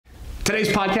Today's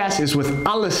podcast is with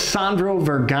Alessandro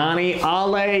Vergani.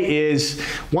 Ale is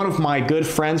one of my good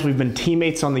friends. We've been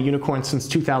teammates on the Unicorns since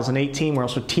 2018. We're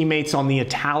also teammates on the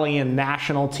Italian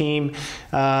national team.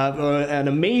 An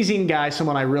amazing guy,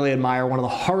 someone I really admire, one of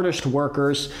the hardest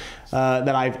workers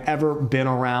that I've ever been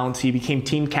around. He became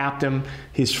team captain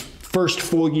his first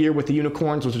full year with the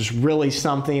Unicorns, which is really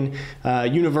something.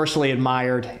 Universally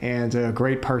admired, and a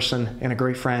great person and a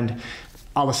great friend,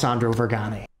 Alessandro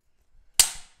Vergani.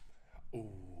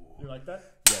 You like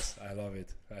that? Yes, I love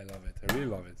it. I love it. I really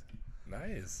love it.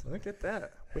 Nice. Look at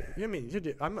that. I mean,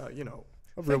 I'm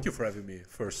Thank you for having me.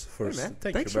 First. Hey, man.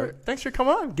 Thanks you, man. Thanks for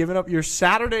coming on, giving up your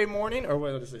Saturday morning, or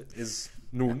what is it? It's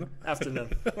noon.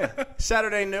 Afternoon. Yeah.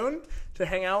 Saturday noon to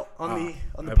hang out on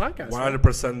the podcast.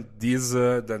 100% this,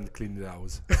 then clean the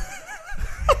house.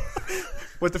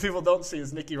 What the people don't see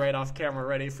is Nikki right off camera,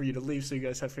 ready for you to leave, so you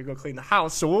guys have to go clean the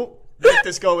house. So we'll make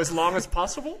this go as long as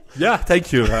possible. Yeah,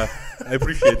 thank you. I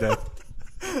appreciate that.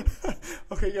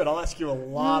 Okay, good. I'll ask you a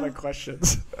lot of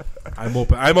questions. I'm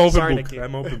open. I'm open Sorry, book. Nikki.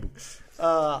 I'm open book.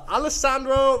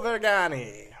 Alessandro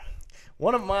Vergani,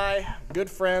 one of my good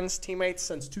friends, teammates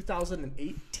since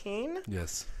 2018.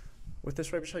 Yes. With the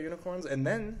Schwäbisch Hall Unicorns, and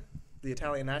then the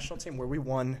Italian national team, where we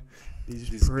won these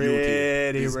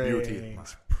beauty.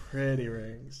 Pretty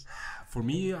rings. For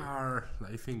me, I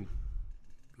think,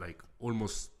 like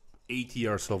almost 8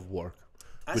 years of work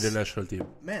with the national team.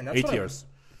 Man, that's 8 what years.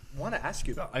 I want to ask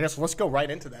you about. I guess let's go right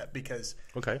into that, because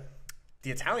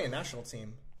the Italian national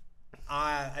team,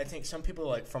 I think some people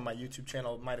like from my YouTube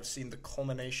channel might have seen the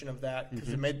culmination of that, because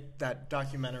we made that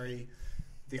documentary,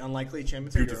 The Unlikely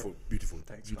Champions of Europe. Beautiful.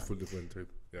 Thanks, beautiful documentary.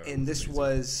 Yeah, and this amazing.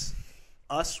 Was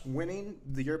us winning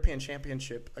the European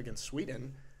Championship against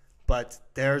Sweden, but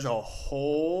there's a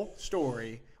whole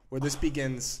story where this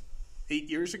begins 8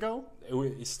 years ago.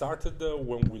 It started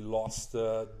when we lost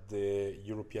the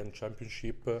European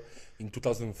Championship in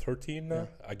 2013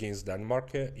 against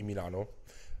Denmark in Milano.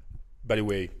 By the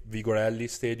way, Vigorelli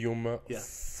Stadium,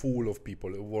 full of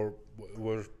people. It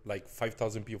were like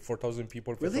 5,000 people, 4,000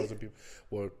 people, 5,000 people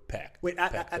were packed. Wait,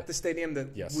 packed. at the stadium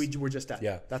that we were just at?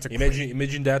 Yeah. That's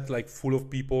imagine that, like full of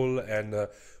people and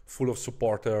full of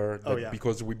supporter.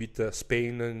 Because we beat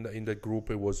Spain in the group,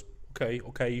 it was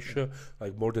okay-ish,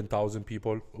 like more than 1,000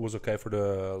 people. It was okay for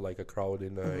a crowd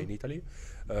in Italy.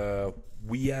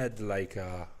 We had like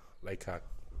a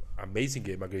amazing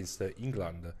game against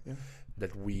England. Yeah.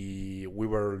 That we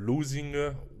were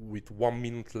losing with 1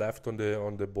 minute left on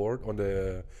the board on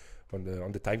the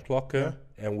time clock,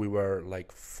 and we were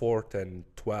like 4th and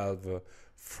 12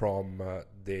 from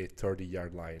the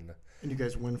 30-yard line. And you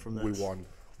guys win from that.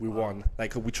 We won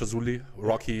like with Chazuli,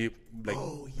 Rocky, like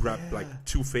grabbed like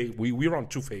 2 fade. We run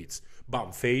 2 fades.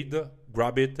 Bam, fade,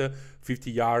 grab it,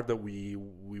 50-yard. We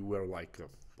were like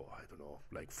I don't know,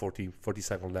 like 40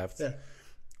 seconds left. Yeah.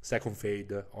 Second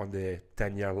fade on the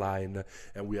 10-yard line,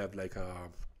 and we have like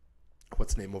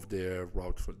what's the name of the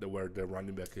route where the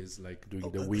running back is like doing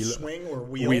the wheel swing or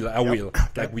wheel? Wheel.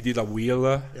 Like we did a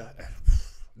wheel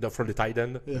from the tight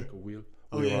end, like a wheel.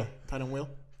 Tight end wheel.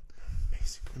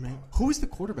 Amazing. Who was the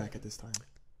quarterback at this time?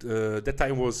 That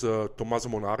time was Tommaso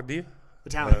Monardi,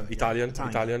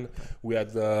 Italian. We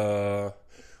had.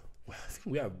 I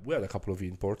think we had a couple of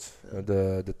imports at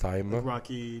the time. Like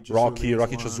Rocky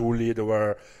Chazuli. There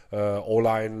were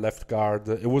O-line, left guard.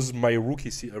 It was my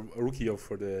rookie year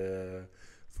for the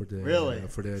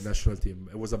national team.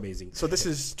 It was amazing. So this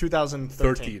is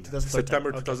 2013.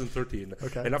 September 2013.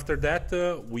 Okay. And after that,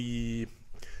 we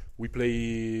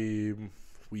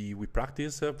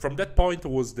practice. From that point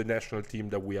was the national team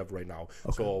that we have right now.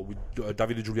 Okay. So with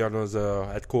Davide Giuliano as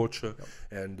head coach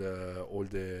and all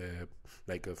the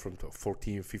from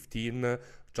 14, 15,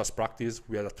 just practice.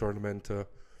 We had a tournament,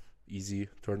 easy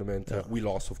tournament. Yeah. We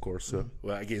lost, of course,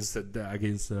 against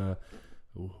who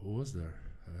was there?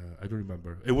 I don't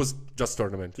remember. It was just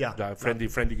tournament. Yeah,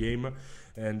 friendly game.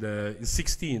 And in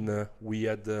 16, we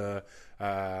had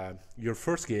your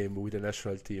first game with the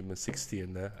national team.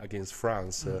 16 against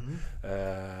France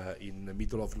in the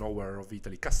middle of nowhere of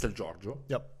Italy, Castel Giorgio.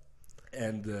 Yep.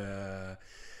 And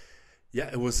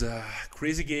it was a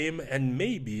crazy game. And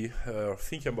maybe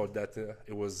thinking about that,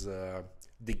 it was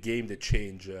the game that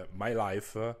changed my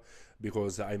life.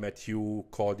 Because I met you,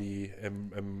 Cody,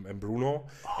 and Bruno,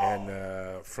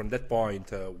 and from that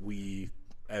point we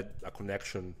had a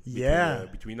connection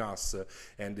between us.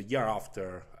 And the year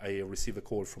after, I received a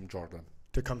call from Jordan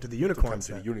to come to the Unicorns.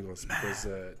 Because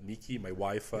Nikki, my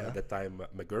wife at that time,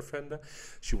 my girlfriend,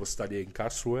 she was studying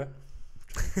Karlsruhe.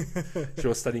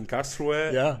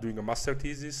 Doing a master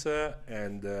thesis,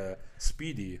 and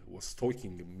Speedy was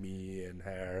stalking me and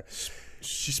her.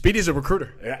 Speedy's a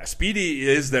recruiter. Yeah, Speedy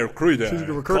is the recruiter. She's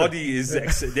the recruiter. Cody is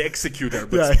the executor,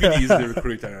 but Speedy is the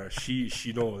recruiter.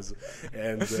 She knows,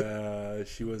 and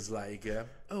she was like,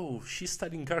 "Oh, she's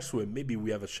studying Karlsruhe. Maybe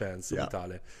we have a chance in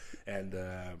Italy." And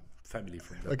family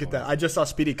from that. Look at that! I just saw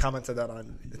Speedy commented that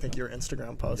on I think your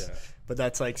Instagram post. Yeah. But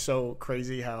that's like so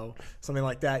crazy how something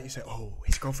like that you say, "Oh,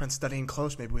 his girlfriend's studying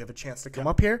close. Maybe we have a chance to come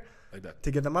up here." Like that.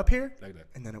 To get them up here, Like that.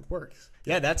 and then it works.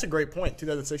 Yeah, that's a great point.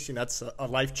 2016, that's a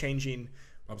life-changing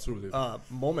Absolutely.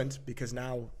 moment because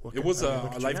now It was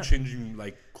a life-changing,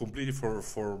 like completely for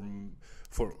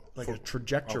like a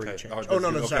trajectory change. Oh, Oh no,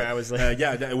 okay. sorry, I was like,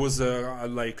 it was where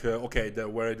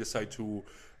I decided to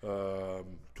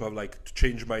have like to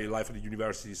change my life at the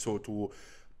university, so to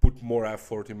put more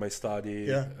effort in my study.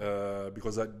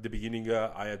 Because at the beginning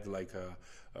I had like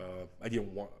I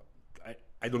didn't want.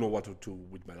 I don't know what to do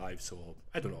with my life, so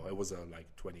I don't know. I was like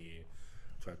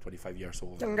 25 years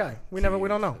old. Young guy. We don't know. We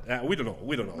don't know.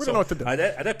 We don't know what to do.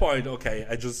 At that point, okay,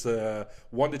 I just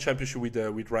won the championship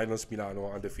with Rhinos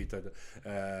Milano, undefeated.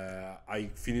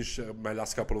 I finished my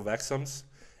last couple of exams,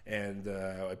 and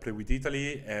I played with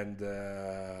Italy. And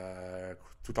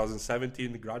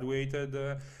 2017, graduated.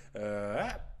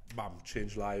 Bam,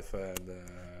 changed life, and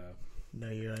now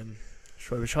you're in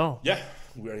Schwäbisch Hall. Yeah,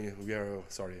 we are.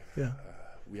 Sorry. Yeah.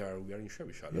 We are in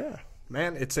Schwäbisch Hall. Yeah,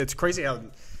 man, it's crazy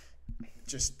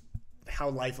how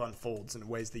life unfolds in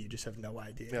ways that you just have no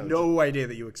idea, idea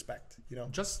that you expect. You know,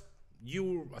 just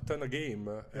you attend a game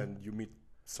and you meet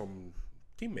some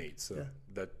teammates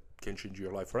that can change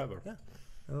your life forever. Yeah,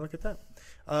 and look at that.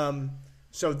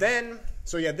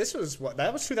 This was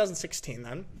that was 2016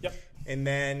 then. Yeah. And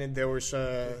then there was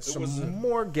some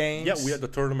more games. Yeah, we had a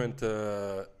tournament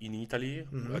in Italy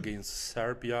against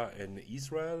Serbia and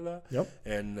Israel. Yep.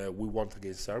 And we won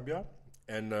against Serbia.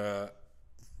 And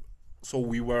so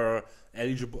we were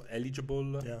eligible.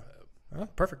 Oh,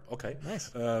 perfect. Okay.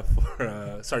 Nice.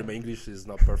 Sorry, my English is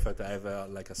not perfect. I have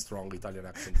a strong Italian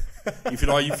accent.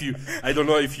 I don't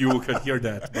know if you can hear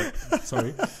that, but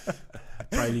sorry.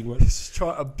 Trilingual.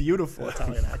 A beautiful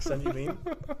Italian accent, you mean?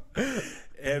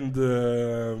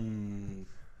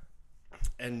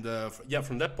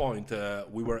 From that point,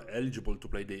 we were eligible to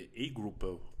play the A group.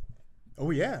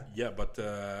 Oh yeah. Yeah, but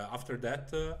after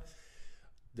that,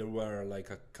 there were like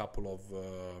a couple of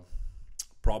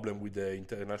problem with the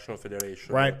international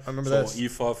federation. Right, I remember this. So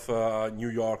if of New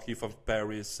York, if of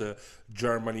Paris,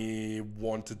 Germany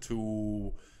wanted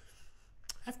to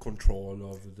have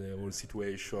control of the whole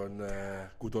situation.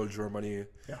 Good old Germany.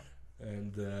 Yeah.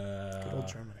 And good old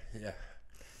Germany. Yeah.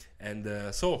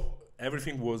 And so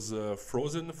everything was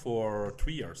frozen for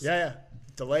 3 years. Yeah.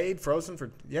 Delayed, frozen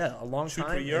for a long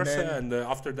time. 2-3 years, and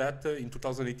after that, in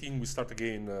 2018, we start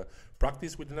again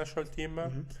practice with the national team,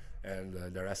 and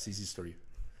the rest is history.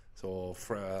 So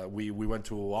we went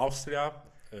to Austria,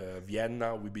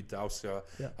 Vienna. We beat Austria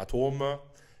at home,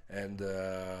 and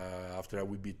after that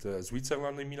we beat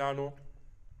Switzerland in Milano,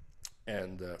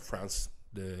 and France.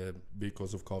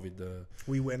 Because of COVID,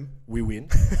 we win,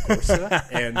 of course.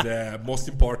 And most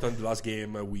important, the last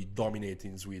game we dominate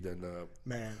in Sweden,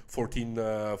 14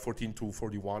 to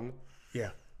 41.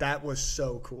 Yeah, that was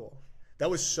so cool.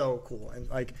 And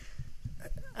like,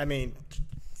 I mean,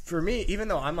 for me, even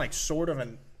though I'm like sort of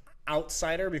an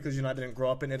outsider because I didn't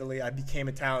grow up in Italy, I became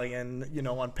Italian,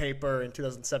 on paper in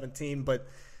 2017, but.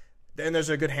 And there's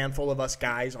a good handful of us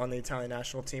guys on the Italian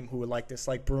national team who would like this,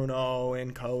 like Bruno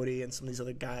and Cody and some of these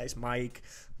other guys, Mike,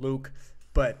 Luke.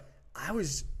 But I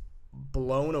was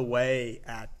blown away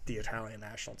at the Italian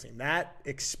national team. That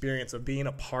experience of being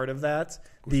a part of that,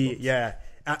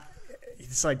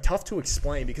 it's like tough to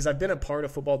explain because I've been a part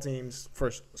of football teams for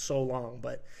so long.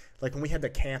 But like when we had the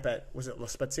camp was it La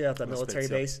Spezia at the military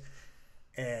base?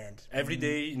 And every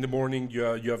day in the morning you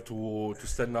have to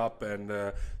stand up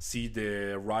and see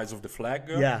the rise of the flag,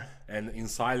 and in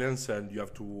silence, and you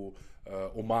have to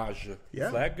homage the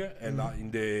flag, and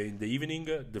in the evening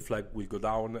the flag will go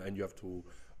down and you have to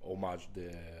homage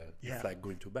the flag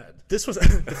going to bed. This was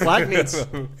the flag needs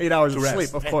 8 hours of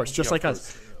sleep, of course, just like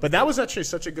us. But that was actually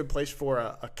such a good place for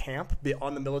a camp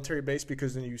on the military base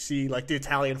because then you see like the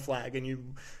Italian flag and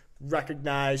you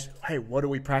recognize, hey, what are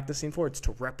we practicing for? It's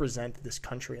to represent this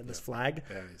country and this flag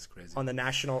it's crazy. On the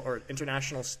national or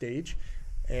international stage,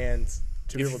 and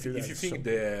to be able to do that. If you think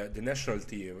the national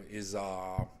team is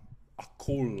a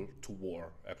call to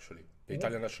war, actually, the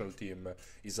Italian national team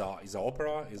is a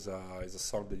opera, is a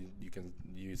song that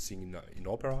you sing in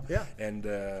opera, and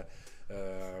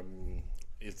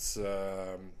it's.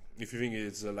 If you think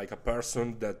it's like a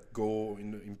person that go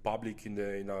in public in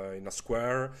a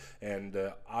square and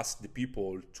ask the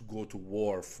people to go to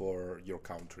war for your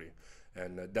country,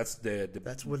 and that's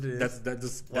that's what it is.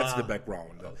 That's the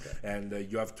background, and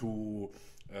you have to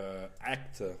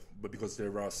act, but because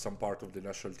there are some part of the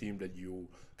national team that you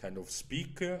kind of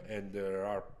speak, and there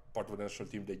are part of the national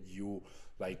team that you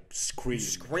like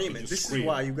screaming. This is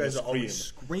why you guys are always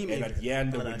screaming. And at the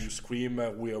end, when you scream,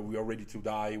 we are ready to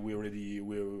die. We are ready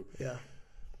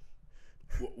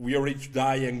to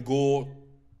die and go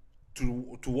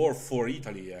to war for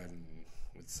Italy, and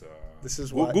it's this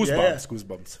is why,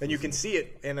 goosebumps. And you can see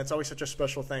it, and it's always such a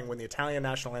special thing when the Italian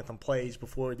national anthem plays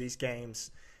before these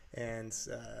games. And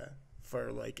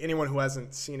for like anyone who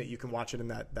hasn't seen it, you can watch it in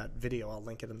that video. I'll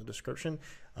link it in the description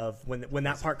of when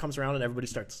that part comes around and everybody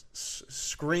starts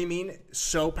screaming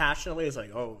so passionately. It's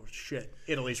like, oh shit,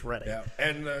 Italy's ready. Yeah,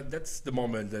 and that's the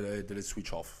moment that it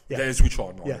switch off. Yeah. That it switch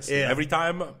on. Honestly. Yeah. Every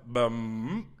time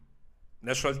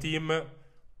national team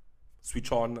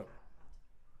switch on.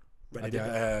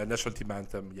 National team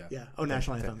anthem. Yeah. Yeah. Oh,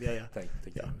 national anthem. Yeah. Thank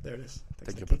you. There it is.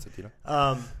 Thank you, Pazzettino.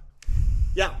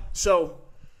 Yeah. So.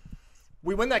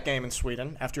 We win that game in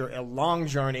Sweden after a long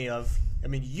journey of. I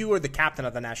mean, you were the captain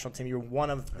of the national team. You're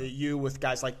one of you with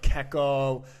guys like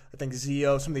Keko, I think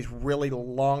Zio, some of these really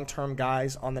long-term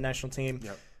guys on the national team.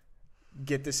 Yep.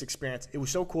 Get this experience. It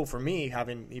was so cool for me,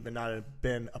 having even not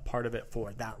been a part of it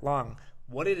for that long.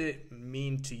 What did it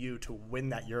mean to you to win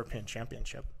that European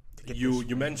championship?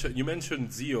 You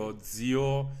mentioned Zio.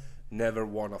 Zio never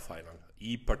won a final.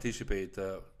 He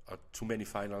participated. Too many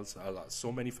finals,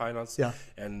 so many finals,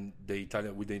 and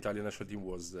with the Italian national team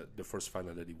was the first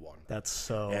final that he won. That's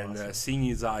so. And awesome. Seeing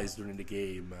his eyes during the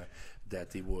game,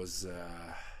 that it was.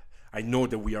 I know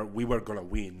that we were gonna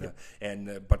win,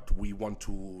 and but we want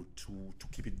to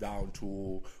keep it down,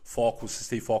 to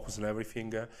stay focused on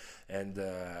everything, and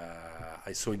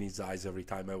I saw in his eyes every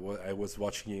time I was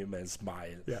watching him and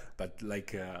smile, but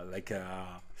like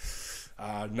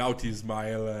naughty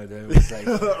smile. It was like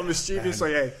a mischievous,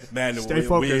 like, hey, man, stay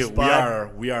focused.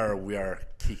 We are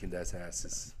kicking their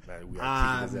asses, man. We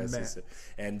are kicking their asses,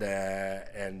 and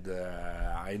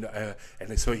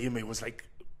I saw him. It was like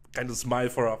kind of smile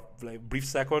for a brief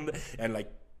second, and like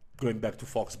going back to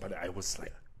Fox. But I was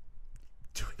like,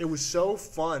 it was so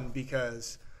fun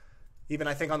because even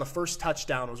I think on the first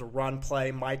touchdown it was a run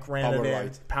play. Mike ran it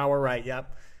in power right.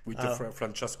 Yep. With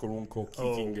Francesco Ronco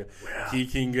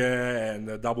kicking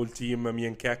and double team me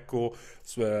and Keko,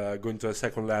 going to the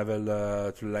second level to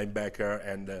the linebacker,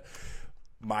 and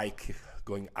Mike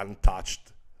going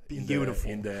untouched.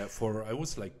 Beautiful. For I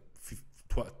was like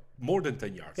more than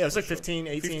 10 yards. Yeah, it was like 15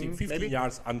 maybe?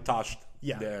 yards untouched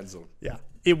in the end zone. Yeah,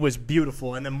 it was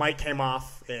beautiful. And then Mike came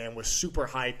off and was super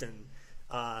hyped and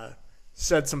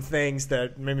said some things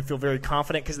that made me feel very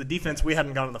confident because the defense, we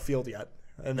hadn't gotten on the field yet.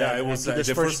 And then, it was the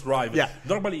first drive. Yeah.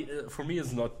 Normally, for me,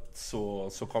 it's not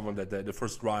so common that the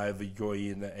first drive you go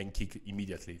in and kick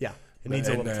immediately. Yeah, it needs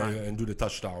a little time. And do the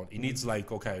touchdown. It needs like,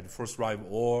 the first drive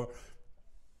or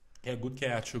good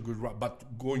catch, a good run, but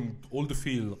going all the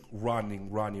field, running,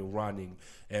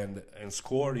 and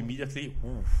score immediately.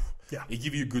 Oof, it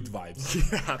gives you good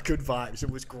vibes. Yeah, good vibes.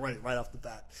 It was great right off the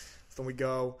bat. So we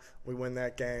win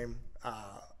that game.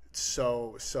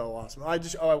 So awesome. I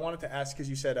wanted to ask because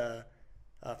you said.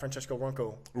 Francesco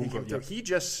Ronco. He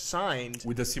just signed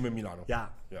with the Seaman Milano. Yeah.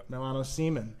 Milano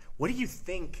Seaman. What do you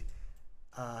think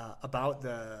about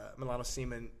the Milano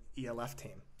Seaman ELF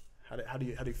team? How do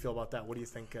you feel about that? What do you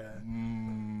think?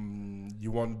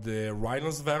 You want the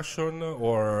Rhinos version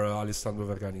or Alessandro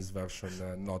Vergani's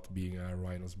version, not being a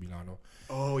Rhinos Milano?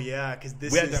 Oh yeah, because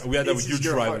we had a huge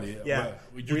rivalry.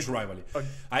 Huge rivalry.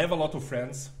 I have a lot of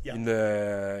friends in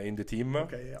the team.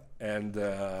 Okay, and.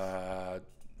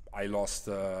 I lost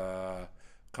a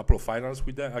couple of finals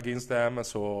against them,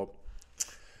 so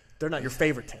they're not your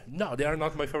favorite team. No, they are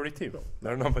not my favorite team.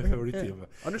 They're not my favorite team.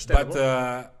 Understandable.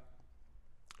 But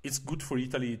it's good for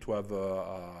Italy to have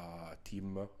a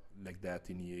team like that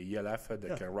in the ELF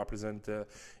that can represent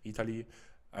Italy.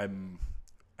 I'm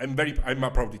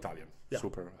a proud Italian. Yeah.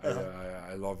 Super.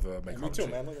 I love my country. Me too,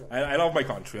 man. I love my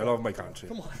country. I love my country.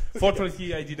 Come on.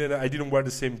 Fortunately, I didn't wear the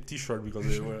same T-shirt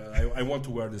because I want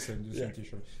to wear the same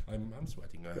T-shirt. I'm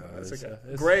sweating. That's okay.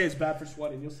 Gray is bad for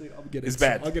sweating. You'll see. I'll get it. It's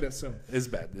bad. I'll get it soon. It's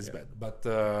bad. It's bad. But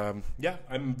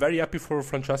I'm very happy for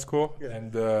Francesco,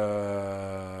 and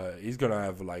he's gonna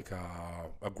have like a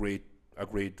great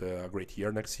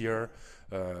year next year.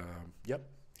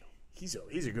 He's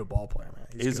a good ball player, man.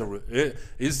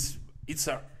 It's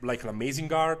like an amazing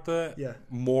guard,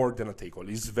 more than a tackle.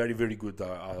 He's very, very good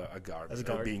a guard,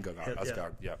 being a guard.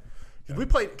 We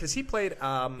played because he played in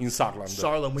Saarland.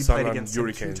 Saarland, we played against him 2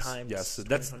 Hurricanes. times. Yes,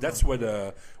 that's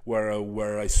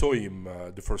where I saw him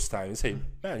the first time. I say,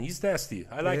 man, he's nasty.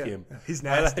 I like him. He's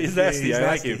nasty. He's nasty. I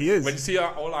like him. He is. When you see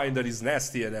an O-line that is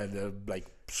nasty and then like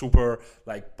super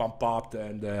like pump up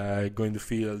and go in the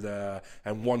field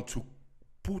and want to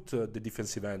put the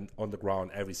defensive end on the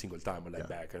ground every single time, like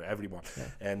back and everyone.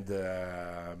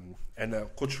 Yeah. And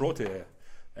Coach Rote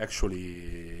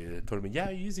actually told me, yeah,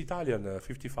 he's Italian,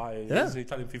 55. Yeah. He's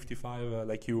Italian 55,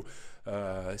 like you.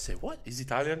 I say, what? He's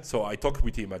Italian? So I talked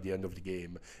with him at the end of the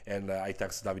game, and I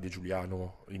text Davide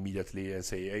Giuliano immediately and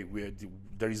say, hey,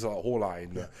 there is a whole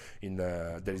line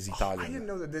there is Italian. I didn't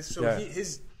know that this. So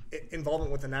his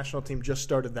involvement with the national team just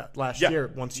started that last year.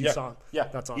 Once you saw him,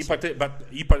 that's awesome.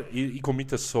 But he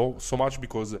committed so much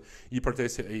because he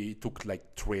took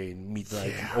like train,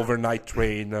 midnight, overnight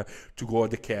train to go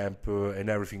at the camp and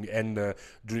everything. And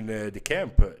during the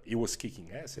camp, he was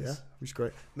kicking asses. Yeah, he was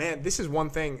great. Man, this is one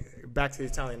thing. Back to the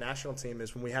Italian national team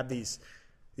is when we have these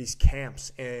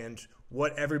camps and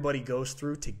what everybody goes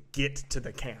through to get to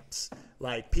the camps.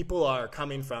 Like people are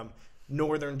coming from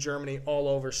northern Germany, all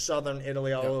over, southern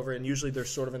Italy, all over, and usually they're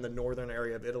sort of in the northern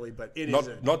area of Italy. But it is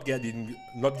not getting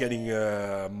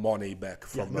money back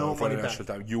from the national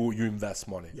time. You invest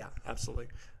money. Yeah, absolutely.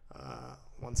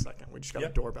 1 second, we just got a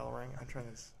doorbell ring. I'm trying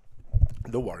to.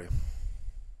 Don't worry.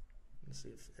 Let's see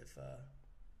if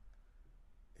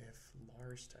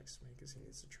Lars texts me because he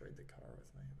needs to trade the car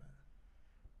with me.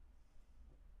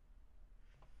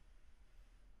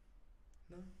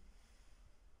 But no.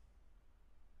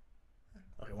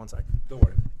 Okay, 1 second. Don't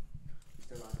worry.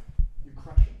 You're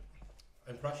crushing.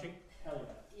 I'm crushing? Hell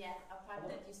yeah. Apart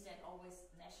that you said always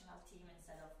national team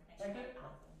instead of national anthem.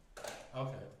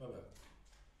 Okay, well.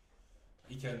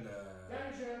 He can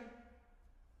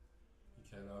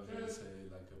say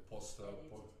like a post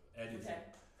edit.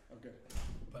 Okay.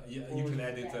 But yeah, you can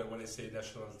edit when I say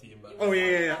national team. Oh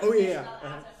yeah.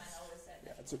 Yeah,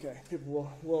 it's okay.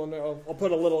 People will know. I'll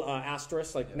put a little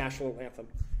asterisk like national anthem.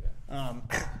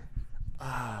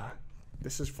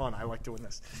 This is fun. I like doing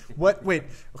this. What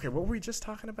were we just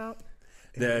talking about?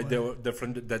 The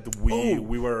friend that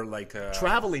we were like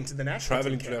traveling to the national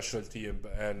team,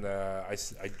 and I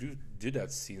did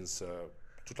that since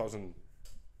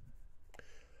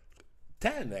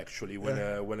 2010 actually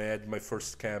when I had my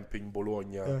first camp in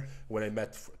Bologna when I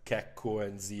met Checco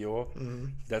and Zio.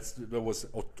 That was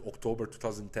October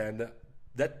 2010.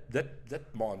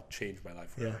 That month changed my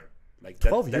life forever. Like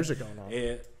 12 years ago now.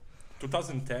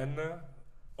 2010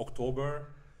 October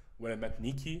when I met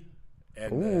Nikki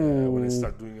and when I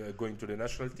started going to the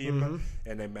national team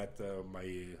and I met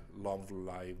my long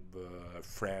life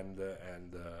friend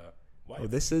and wife. Oh,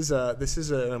 this is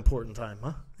an important time,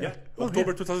 huh? Yeah,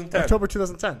 October 2010. October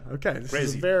 2010. Okay, this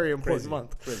is a very important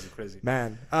month. Crazy.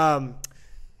 Man,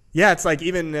 it's like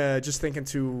even just thinking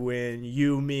to when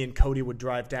me and Cody would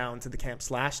drive down to the camps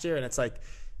last year, and it's like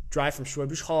drive from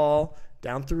Schwäbisch Hall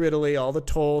down through Italy, all the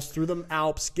tolls, through the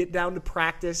Alps, get down to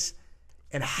practice,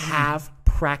 and have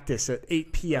practice at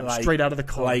 8 p.m. straight out of the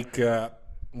car. Like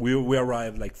we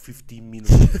arrived like 15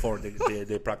 minutes before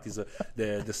the practice,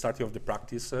 the starting of the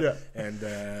practice. And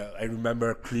I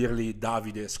remember clearly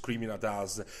Davide screaming at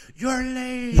us, "You're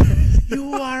late!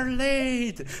 You are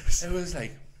late!" And it was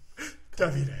like,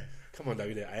 Davide. Come on,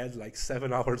 Davide. I had like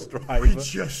 7 hours drive. We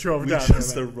just drove down. We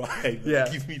just arrived. Yeah.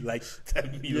 Give me like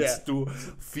 10 minutes to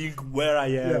think where I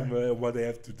am, what I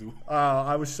have to do.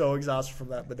 I was so exhausted from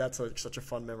that, but that's such a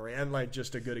fun memory and like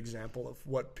just a good example of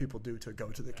what people do to go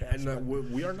to the camps. And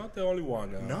we are not the only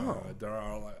one. No, there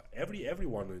are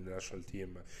everyone in the national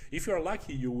team. If you are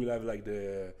lucky, you will have like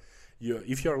if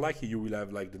you are lucky, you will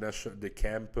have like the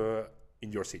camp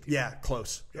in your city. Yeah,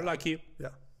 close. You're lucky.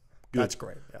 Yeah, good. That's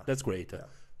great. Yeah, that's great. Yeah.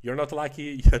 You're not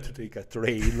lucky, you have to take a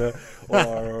train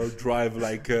or drive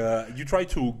like... you try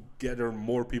to gather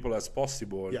more people as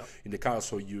possible in the car,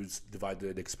 so you divide the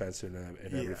expense and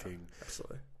everything.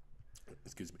 Absolutely.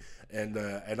 Excuse me. And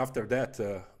after that,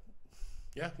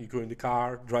 you go in the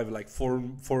car, drive like 4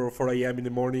 a.m. in the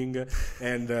morning,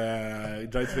 and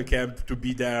drive to the camp to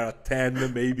be there at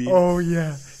 10 maybe. Oh,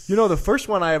 yeah. You know, the first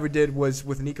one I ever did was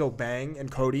with Nico Bang and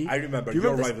Cody. I remember. You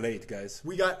arrived late, guys.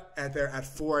 We got there at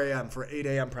 4 a.m. for 8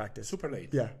 a.m. practice. Super late.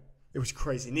 Yeah. It was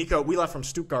crazy. Nico, we left from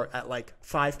Stuttgart at like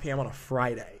 5 p.m. on a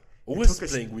Friday. Who was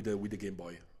playing with the Game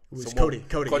Boy? It was Cody.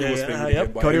 Cody was playing with the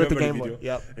Game Boy. Cody with the Game Boy.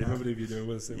 Yep. I remember the video. It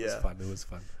was fun. It was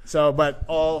fun. So, but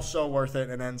all so worth it,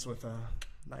 and ends with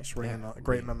nice ring and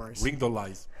great memories. Ring the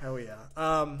lies. Hell yeah.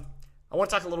 I want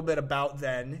to talk a little bit about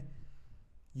then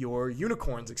your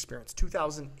Unicorns experience,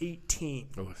 2018.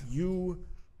 You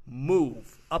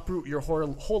uproot your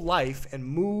whole life and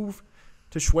move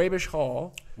to Schwäbisch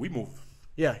Hall. We moved.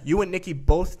 Yeah, you and Nikki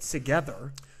both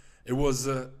together. It was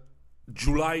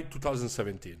July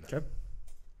 2017. Okay.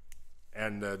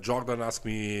 And Jordan asked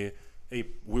me, hey,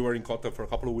 we were in contact for a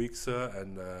couple of weeks,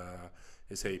 and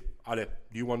he said, Ale,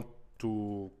 do you want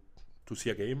to see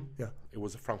a game? Yeah. It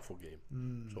was a Frankfurt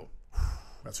game. So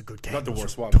That's a good game. not the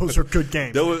worst one. Those are good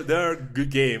games. They're a good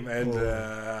game, and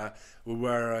we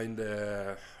were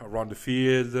around the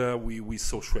field. We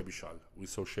saw Schwäbisch Hall. We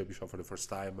saw Schwäbisch Hall for the first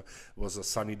time. It was a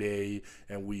sunny day,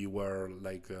 and we were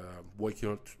like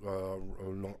walking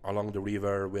along the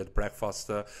river. We had breakfast.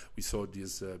 We saw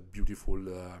this beautiful.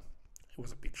 It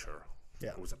was a picture.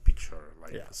 Yeah. It was a picture,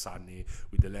 like sunny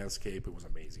with the landscape. It was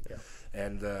amazing. Yeah.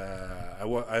 And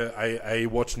I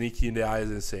watched Nikki in the eyes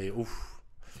and say, "Oof,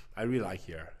 I really like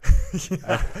here."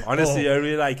 Honestly, I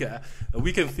really like.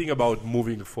 We can think about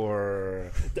moving for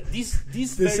this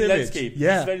very landscape.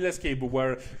 Yeah. This very landscape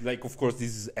where, like, of course,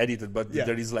 this is edited, but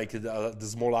there is like the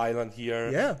small island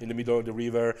here in the middle of the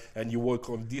river, and you walk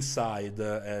on this side,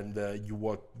 and you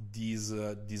walk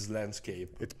this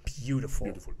landscape. It's beautiful.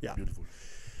 Beautiful. Yeah. Beautiful.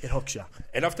 It hooks you.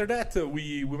 And after that,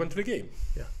 we went to the game.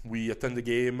 Yeah. We attended the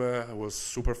game. It was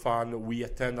super fun. We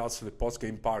attended also the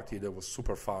post-game party. That was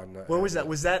super fun. Where was that?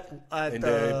 Was that at in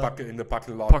the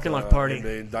parking lot? Parking lot party. In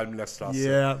the Daimlerstrasse.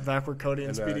 Yeah, back where Cody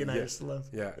and Speedy and I used to live.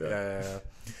 Yeah.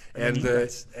 And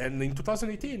in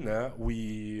 2018, I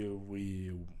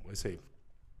say,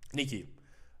 Nikki,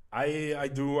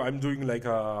 I'm doing like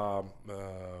a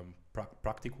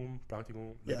practicum, like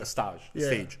a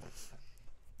stage.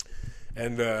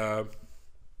 And I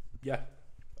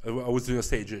was doing a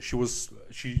stage.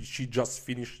 She just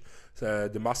finished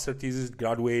the master thesis,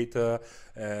 graduate,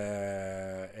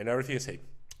 and everything. I say,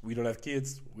 we don't have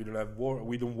kids, we don't have work,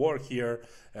 we don't work here,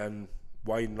 and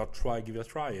why not give it a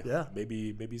try? Yeah,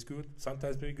 maybe it's good.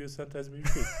 Sometimes maybe good, sometimes maybe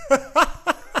shit.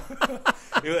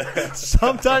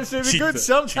 Sometimes maybe good,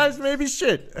 sometimes maybe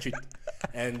shit.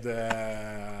 And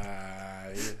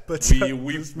but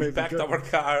we packed our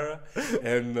car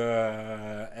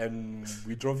and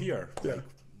we drove here. Yeah. Like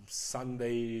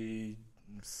Sunday,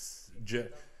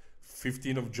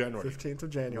 15th of January. 15th of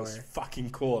January. It was fucking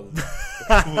cold.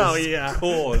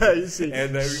 Cold.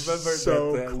 And I remember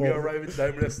that we arrived at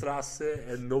Daimlerstrasse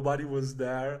and nobody was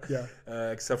there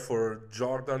except for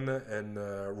Jordan and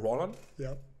Roland.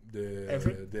 Yeah. The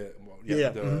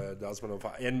husband of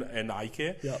and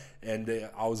Ike, and the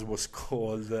house was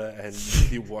cold, and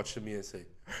he watched me and said,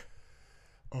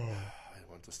 "Oh, I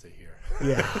want to stay here."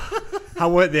 Yeah.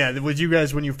 Would you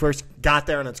guys when you first got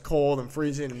there and it's cold and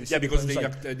freezing? And because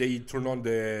they turned on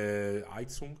the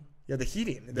Heizung. Yeah, the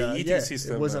heating. The heating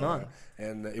system. It wasn't on.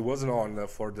 And it wasn't on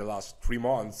for the last 3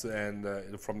 months. And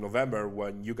from November,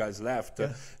 when you guys left,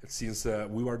 since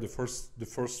we were the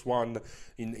first one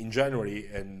in January,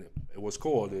 and it was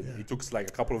cold. It took like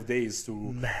a couple of days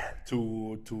to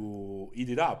heat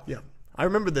it up. Yeah. I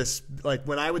remember this, like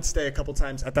when I would stay a couple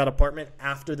times at that apartment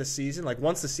after the season, like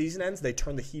once the season ends, they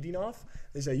turn the heating off.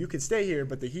 They say, you can stay here,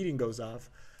 but the heating goes off.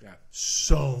 Yeah.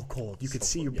 So cold. You could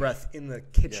see your breath in the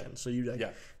kitchen. So you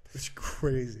it's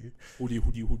crazy. Hoodie.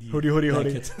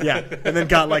 Yeah. And then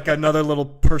got like another little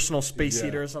personal space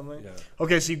heater or something. Yeah.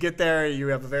 Okay, so you get there, you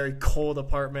have a very cold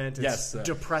apartment. It's yes.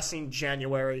 Depressing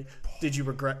January. Did you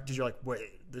like,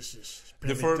 wait, this is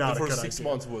the first 6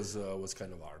 months was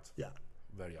kind of hard. Yeah.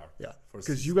 Very hard. Yeah.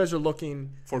 Because you guys are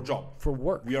looking for a job. For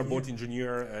work. We are both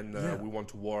engineer and we want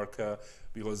to work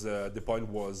because the point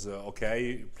was,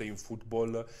 okay, playing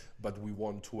football, but we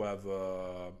want to have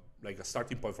like a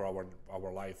starting point for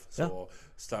our life. So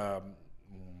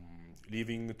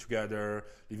living together,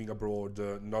 living abroad,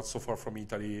 not so far from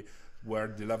Italy, where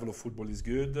the level of football is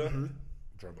good.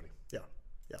 Germany. Yeah.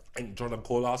 And Jordan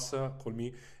called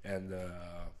me, and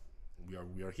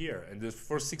we are here. And the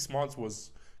first 6 months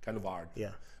was kind of hard.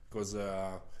 Yeah. Because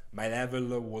my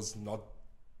level was not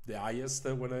the highest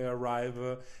when I arrived,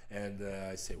 and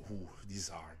I say, "Ooh, this is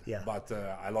hard." Yeah. But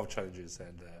I love challenges,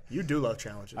 and you do love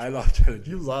challenges. I love challenges.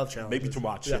 You love challenges. Maybe too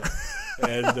much. Yeah.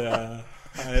 And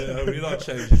I really love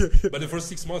challenges. But the first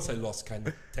 6 months, I lost kind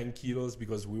of 10 kilos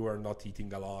because we were not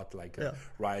eating a lot, like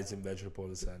rice and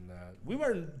vegetables, and we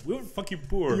were fucking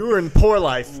poor. You were in poor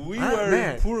life. We were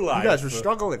in poor life. You guys were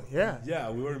struggling. Yeah. Yeah,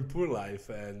 we were in poor life,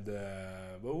 and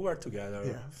but we were together.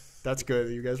 Yeah. That's good.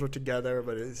 You guys were together,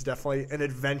 but it's definitely an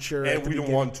adventure. And we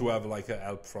don't want to have like a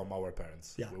help from our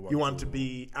parents. Yeah, you want to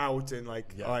be out and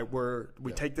like, all right,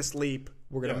 we take this leap.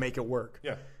 We're gonna make it work.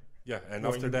 Yeah. And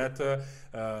after that,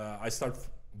 I start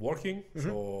working.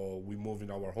 So we moved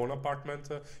in our own apartment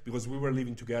because we were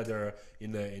living together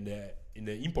in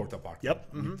the import apartment. Yep.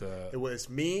 It was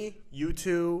me, you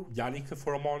two, Yannick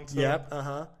for a month. Yep.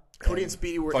 Cody and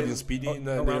Speedy were in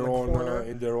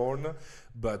their own.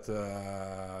 But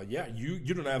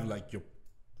you don't have like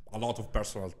a lot of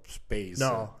personal space.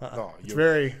 No,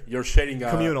 you're sharing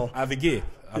communal. AVG.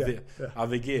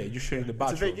 You're sharing the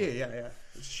bathroom. It's a VG,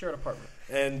 it's a shared apartment.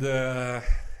 And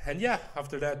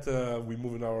after that we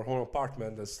moved in our home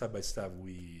apartment, and step by step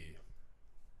You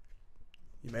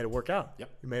made it work out. Yep.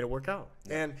 You made it work out.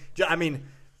 And I mean,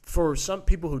 for some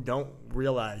people who don't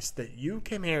realize that you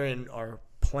came here and are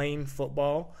playing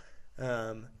football.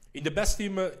 In the best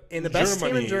team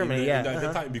in Germany, at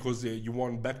the time, because you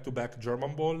won back-to-back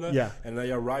German ball. And I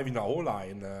arrived in a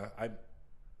O-line,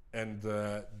 and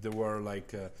there were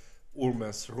like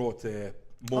Urmes, Rote,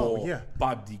 Mo,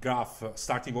 Paddy, Graf,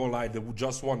 starting O-line that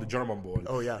just won the German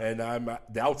ball. And I'm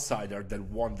the outsider that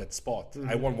won that spot.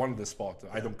 I won one of the spot.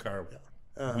 I don't care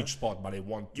which spot, but I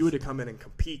want. You would have come in and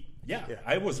compete.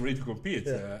 I was ready to compete,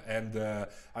 and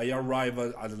I arrived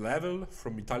at a level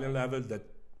from Italian level that,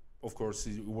 of course,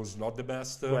 it was not the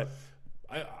best.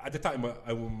 At the time,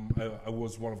 I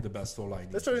was one of the best O-line.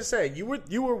 That's what I was saying. You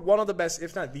were one of the best,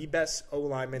 if not the best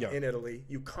O-lineman in Italy.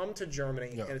 You come to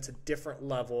Germany, and it's a different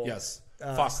level. Yes,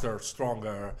 faster,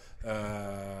 stronger,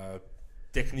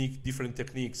 different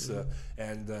techniques,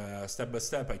 and step by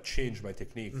step, I changed my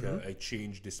technique. I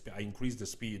increased the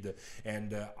speed,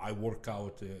 and I work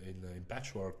out in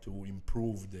patchwork to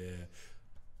improve the.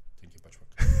 Thank you, patchwork.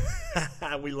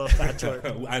 We love patchwork.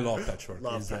 I love patchwork.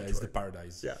 It's the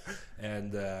paradise.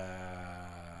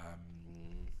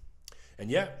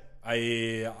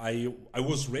 I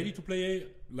was ready to play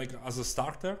like as a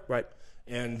starter. Right.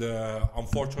 And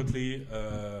unfortunately,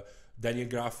 Daniel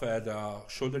Graf had a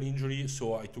shoulder injury,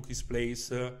 so I took his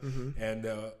place. And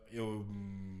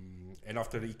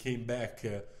after he came back,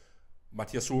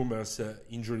 Matthias Urmers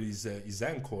injured his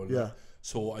ankle.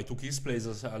 So I took his place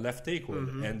as a left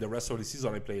tackle, and the rest of the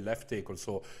season I played left tackle.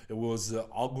 So it was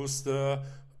August. So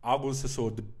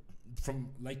from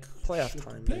like playoff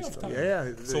time.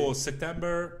 So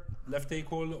September, left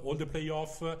tackle, all the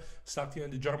playoff, starting in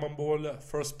the German ball,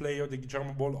 first play of the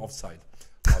German ball, offside.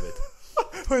 Love it.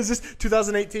 What is this?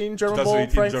 2018 German ball,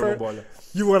 Frankfurt? German ball.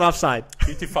 You went offside.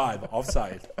 55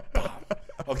 offside.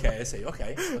 Okay, I say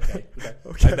okay.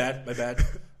 My bad.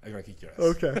 I'm gonna kick your ass.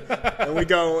 Okay. And we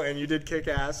go, and you did kick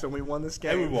ass, and we won this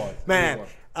game. And we won. Man.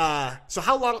 So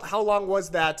how long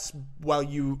was that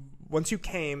once you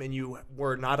came and you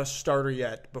were not a starter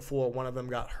yet before one of them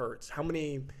got hurt? How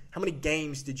many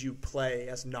games did you play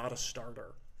as not a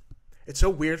starter? It's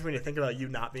so weird for me to think about you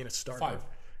not being a starter.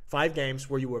 5 games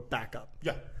where you were backup.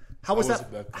 Yeah. How was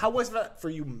that? How was that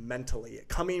for you mentally,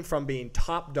 coming from being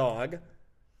top dog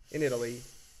in Italy?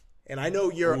 And I know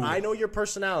your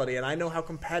personality, and I know how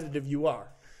competitive you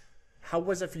are. How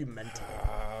was it for you mentally?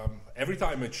 Every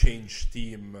time I changed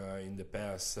team in the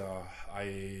past,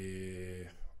 I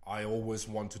always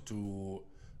wanted to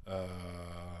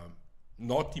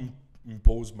not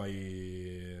impose my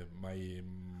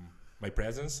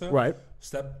presence. Right.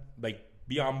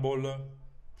 Be humble,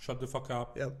 shut the fuck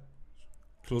up. Yep.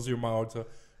 Close your mouth.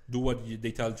 Do what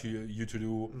they tell you to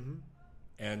do.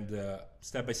 And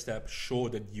step by step, show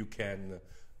that you can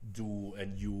do,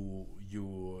 and you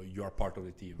are part of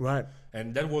the team. Right.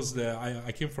 And that was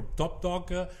I came from top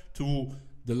dog to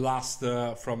the last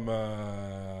from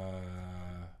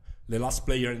the last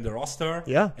player in the roster.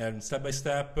 Yeah. And step by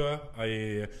step,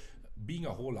 being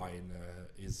a whole line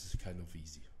is kind of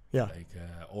easy. Yeah. Like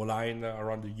all line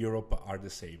around Europe are the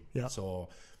same. Yeah. So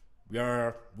we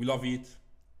love it.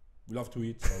 We love to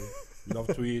eat. Sorry. We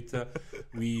love to eat.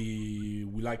 We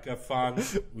like have fun.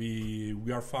 We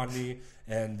are funny,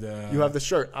 and you have the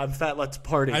shirt. I'm fat. Let's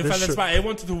party. I'm fat. Let's party. I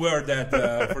wanted to wear that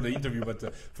for the interview,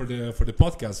 but for the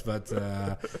podcast. But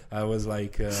I was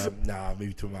like, nah,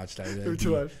 maybe too much. Maybe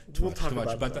too much. We'll talk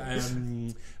about it.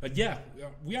 But yeah,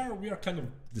 we are kind of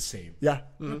the same. Yeah.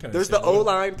 There's the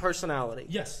O-line personality.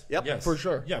 Yes. Yep. Yes. For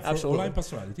sure. Yeah. For absolutely. O-line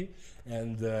personality.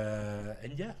 And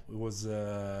yeah, it was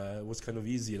kind of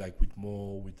easy, like with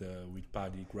Mo, with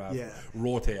Paddy, Graf,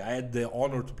 Rote. I had the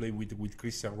honor to play with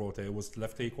Christian Rote. It was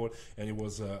left tackle, and he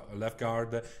was a left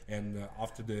guard. And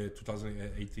after the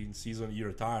 2018 season, he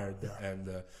retired, and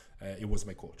it was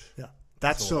my coach. Yeah,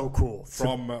 that's so cool.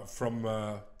 From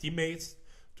teammates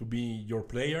to be your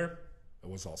player, it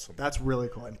was awesome. That's really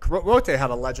cool. And Rote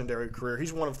had a legendary career.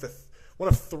 He's one of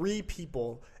 3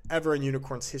 people ever in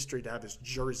Unicorns history to have his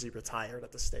jersey retired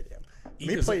at the stadium.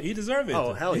 He deserved it.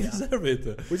 Oh, hell yeah. He deserved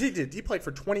it. He played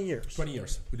for 20 years. 20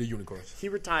 years with the Unicorns. He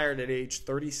retired at age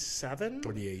 37?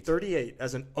 38. 38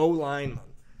 as an O-lineman.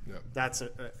 Yeah. That's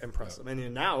impressive. Yeah.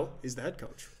 And now he's the head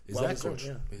coach. He's that coach.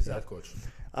 Yeah. He's that coach.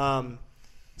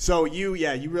 So you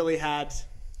really had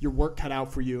your work cut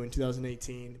out for you in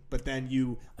 2018, but then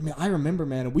I remember,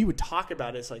 man, and we would talk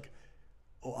about it. It's like,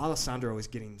 oh, Alessandro is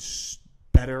getting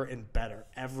better and better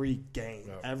every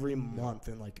game, every month,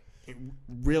 and like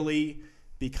really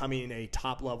becoming a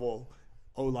top level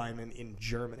O lineman in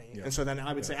Germany. And so then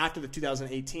I would say after the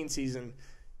 2018 season,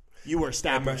 you were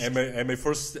established. And my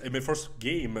first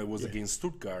game was against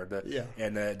Stuttgart.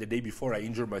 And the day before, I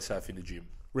injured myself in the gym.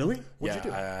 Really? What'd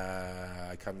you do?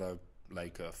 I kind of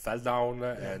fell down,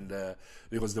 and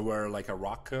because there were like a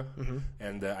rock,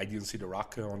 and I didn't see the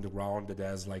rock on the ground that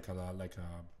has like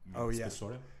a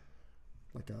Sorry.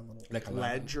 Like a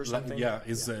ledge or something.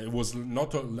 It was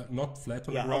not flat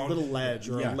on the ground. A little ledge.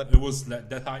 Or it was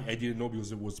that high. I didn't know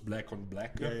because it was black on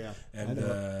black. And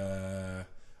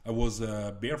I was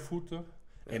barefoot,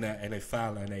 and I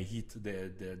fell and I hit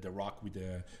the rock with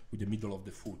the middle of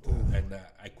the foot, and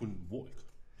I couldn't walk.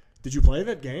 Did you play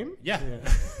that game? Yeah.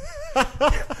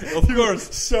 Of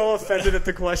course. So offended at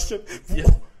the question. Yeah.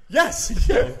 Yes.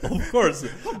 Yeah, of course.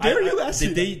 How dare you ask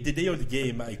the day of the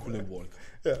game, I couldn't walk.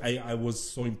 I was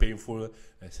so in painful.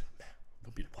 I said, man,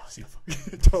 don't be positive.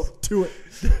 Don't do it.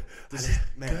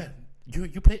 Man,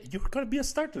 you play. You're gonna be a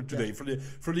starter today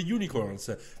for the Unicorns.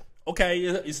 Okay,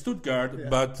 it's Stuttgart,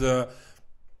 but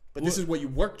this is what you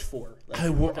worked for. Like,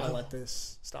 I'm not gonna let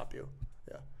this stop you.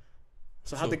 Yeah.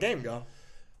 So how'd the game go?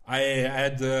 I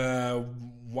had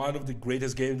one of the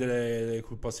greatest games that I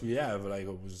could possibly have. Like,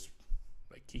 I was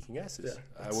like kicking asses.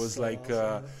 I was so like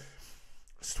awesome.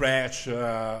 Stretch.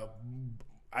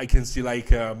 I can see like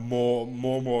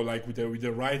Momo like with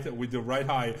the right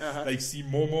eye. Like see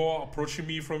Momo approaching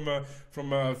me from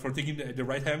taking the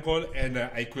right angle, and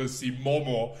I could see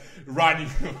Momo running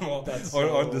on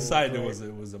the side. Great.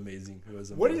 It was amazing. It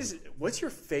was amazing. What's your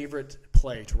favorite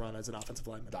play to run as an offensive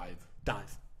lineman?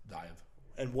 Dive.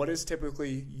 And what is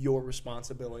typically your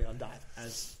responsibility on dive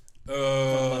as?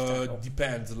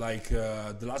 Depends. Like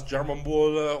the last German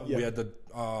Bowl, we had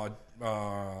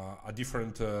a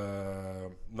different,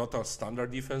 not a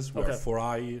standard defense. We had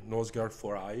 4-eye, nose guard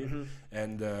 4-eye,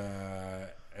 and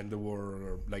there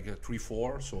were like a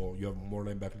 3-4, so you have more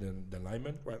linebacker than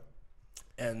linemen. Right.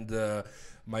 And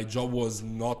my job was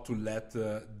not to let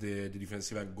the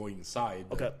defensive end go inside.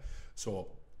 Okay. So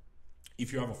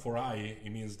if you have a 4-eye,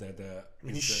 it means that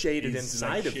it's shaded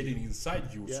inside of shaded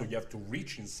inside you, so you have to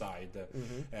reach inside.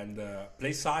 And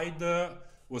play side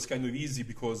was kind of easy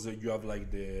because you have like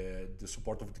the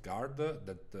support of the guard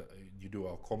that you do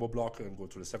a combo block and go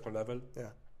to the second level.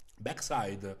 Yeah.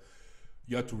 Backside,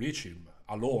 you have to reach him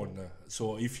alone.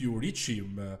 So if you reach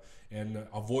him and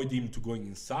avoid him to going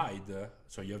inside,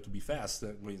 so you have to be fast,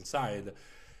 go inside.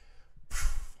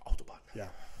 Autobahn. Yeah.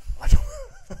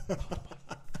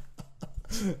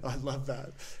 I love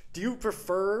that. Do you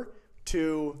prefer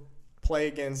to play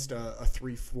against a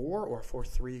 3-4 or a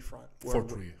 4-3 front?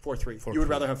 4-3. You would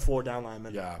rather have 4 down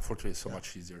linemen? Yeah, 4-3 is so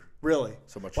much easier. Really?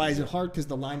 So much Why easier. is it hard? Because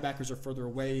the linebackers are further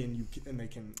away and they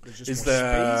can. There's just it's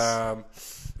more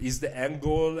space. Is the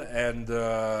angle, and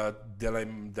the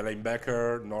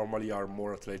linebacker normally are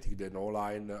more athletic than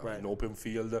O-line in open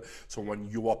field. So when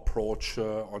you approach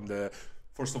on the,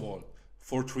 first of all,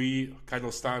 4-3 kind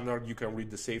of standard, you can read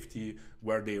the safety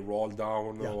where they roll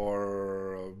down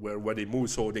or where they move.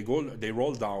 So they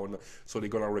roll down, so they're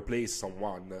gonna replace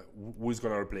someone. Who is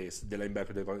gonna replace? The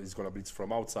linebacker is gonna blitz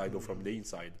from outside or from the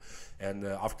inside. And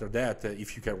after that,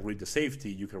 if you can read the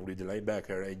safety, you can read the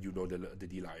linebacker, and you know the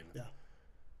D line. Yeah.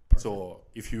 So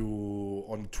if you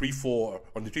on the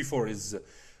 3-4 is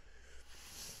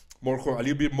a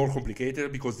little bit more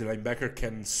complicated because the linebacker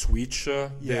can switch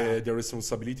the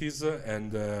responsibilities,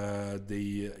 and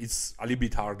it's a little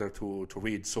bit harder to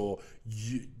read. So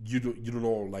you don't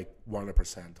know like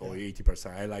 100% or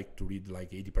 80%. I like to read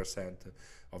like 80%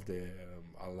 of the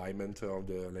alignment of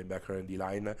the linebacker and the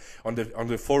line. On the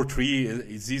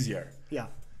 4-3, it's easier. Yeah,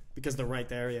 because they're right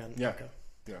there. Yeah. Okay.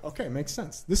 Yeah. Okay, makes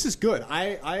sense. This is good.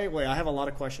 I have a lot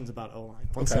of questions about O-line.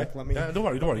 One sec, let me. Yeah, don't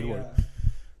worry. Don't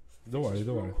worry.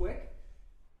 Real quick.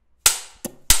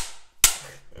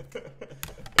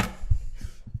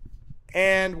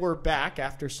 And we're back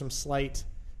after some slight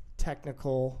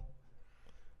technical.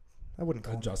 I wouldn't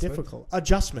call it difficult.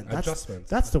 Adjustment.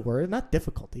 That's the word, not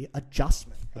difficulty.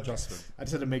 Adjustment. I just had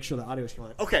to make sure the audio was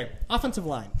coming. Okay, offensive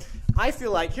line. I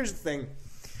feel like here's the thing.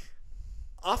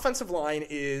 Offensive line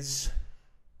is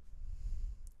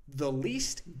the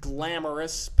least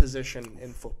glamorous position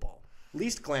in football.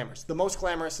 Least glamorous. The most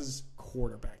glamorous is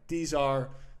quarterback. You're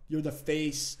the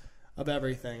face of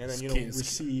everything, and then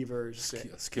receivers,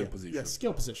 skill position. Yeah,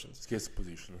 skill positions. Skill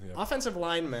position. Yeah. Offensive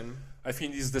lineman. I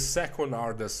think is the second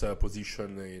hardest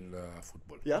position in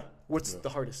football. Yeah. What's the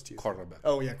hardest to you? Cornerback.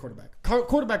 Oh yeah, quarterback.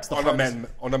 Quarterback's the hardest.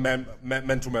 On a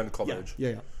man-to-man coverage.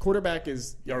 Yeah. Quarterback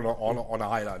is. You're on an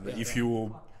island. If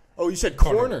you. Oh, you said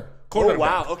corner. Cornerback. Oh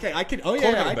wow. Okay, I could. Oh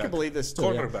yeah, I could believe this too.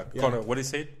 Cornerback. Yeah. Corner. What did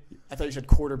you say? I thought you said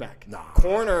quarterback. Nah.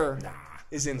 Corner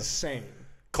is insane.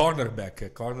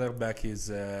 Cornerback is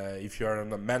if you're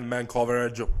on a man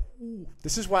coverage.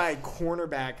 This is why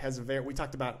cornerback has a very. We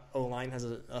talked about O-line has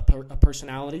a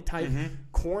personality type.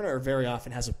 Corner very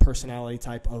often has a personality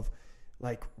type of,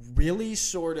 like, really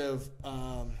sort of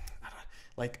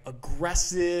like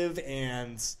aggressive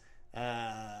and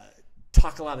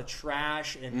talk a lot of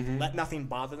trash and let nothing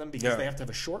bother them because they have to have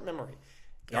a short memory.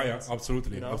 Yeah,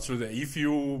 absolutely, absolutely. If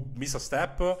you miss a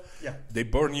step, they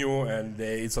burn you, and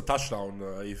it's a touchdown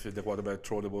if the quarterback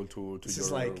throw the ball to this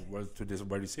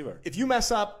wide receiver. If you mess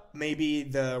up, maybe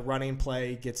the running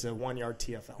play gets a 1 yard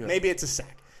TFL. Maybe it's a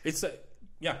sack. It's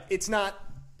not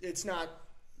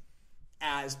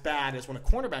as bad as when a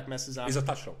cornerback messes up. It's a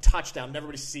touchdown. Touchdown. And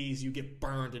everybody sees you get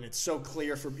burned, and it's so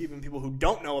clear for even people who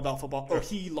don't know about football. Oh,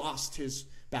 he lost his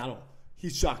battle. He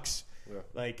sucks. Yeah.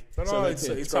 Like it's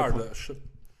hard.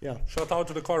 Shout out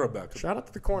to the quarterback. Shout out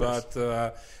to the corners.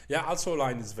 But also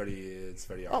line is very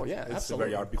hard. Oh yeah, it's absolutely.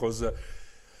 very hard because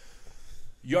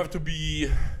you have to be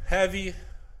heavy,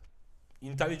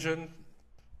 intelligent,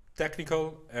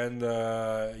 technical, and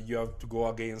you have to go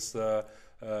against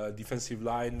defensive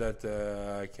line that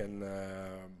can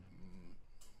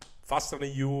faster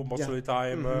than you most of the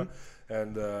time,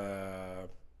 and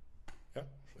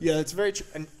it's very true.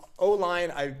 And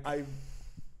O-line, I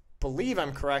believe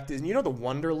I'm correct, is the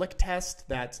Wonderlic test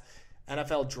that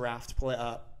NFL draft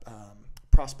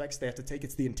prospects they have to take?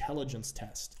 It's the intelligence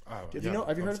test. Have you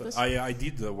heard of this? I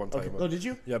did one time. Okay. Oh, did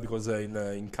you? Yeah, because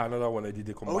in Canada when I did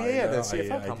the combine, the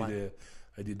CFL combine.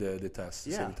 I did the test,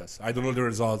 the same test. I don't know the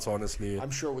results, honestly.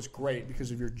 I'm sure it was great because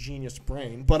of your genius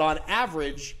brain. But on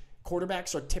average,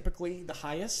 quarterbacks are typically the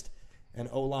highest, and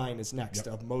O-line is next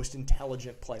of most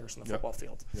intelligent players in the football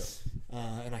field. Yeah.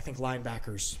 And I think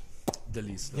linebackers, the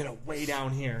least. Way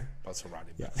down here. That's a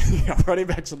running back. Yeah, running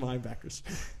backs and linebackers.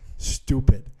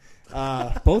 Stupid.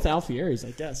 Both Alfieri's,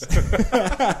 I guess.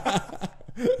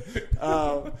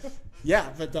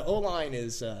 But the O-line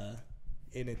is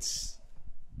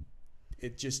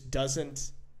it just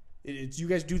doesn't. You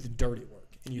guys do the dirty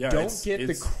work, and you don't get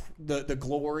the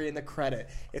glory and the credit.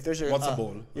 If there's what's a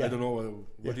ball? I don't know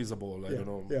what is a ball. I don't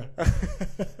know. Yeah.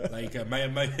 Like my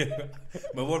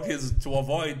work is to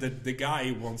avoid that the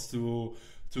guy wants to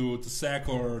sack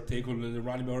or take on the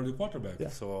running back or the quarterback. Yeah.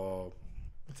 So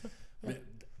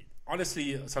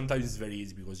honestly, sometimes it's very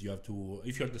easy because you have to.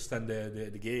 If you understand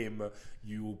the game,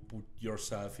 you put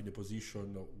yourself in a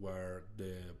position where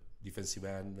the defensive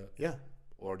end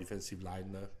or defensive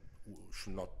line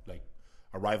should not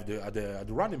arrive at the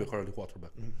running back or the quarterback.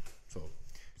 So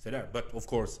stay there. But of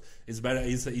course, it's better.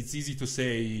 It's easy to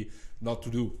say, not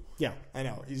to do. Yeah, I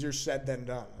know. Easier said than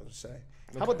done, I would say.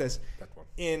 Okay. How about this? That one.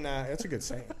 That's a good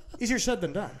saying. Easier said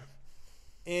than done.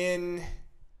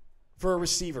 For a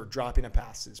receiver, dropping a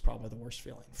pass is probably the worst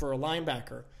feeling. For a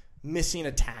linebacker, missing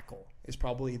a tackle is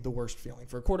probably the worst feeling.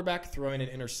 For a quarterback, throwing an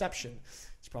interception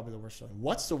is probably the worst feeling.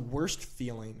 What's the worst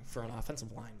feeling for an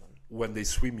offensive lineman? When they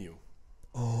swim you.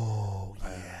 Oh,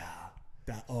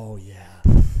 yeah.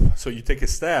 So you take a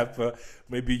step,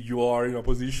 maybe you are in a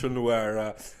position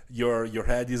where your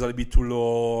head is a little bit too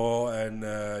low and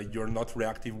you're not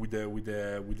reactive with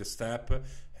the step.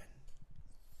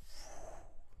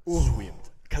 Swim.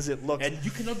 Because it looks... And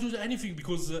you cannot do anything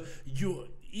because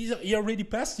he already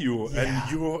passed you. Yeah.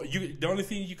 And you the only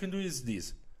thing you can do is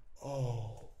this.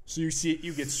 Oh. So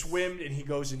you get swimmed and he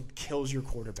goes and kills your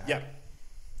quarterback. Yeah.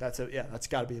 That's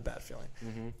got to be a bad feeling.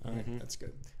 All right, that's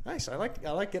good. Nice. I like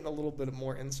getting a little bit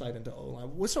more insight into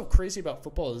O-line. What's so crazy about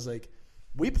football is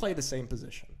we play the same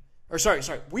position. Or sorry,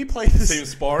 we play the same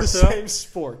sport. The same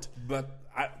sport. But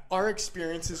our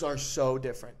experiences are so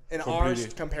different, and ours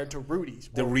compared to Rudy's.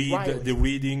 The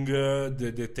reading,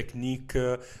 the technique.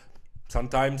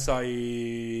 Sometimes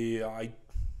I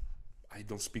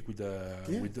don't speak with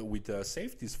the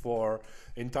safeties for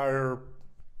entire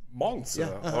months,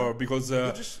 or because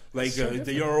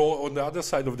they are all on the other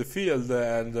side of the field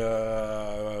and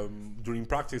during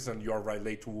practice, and you are right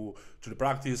late to the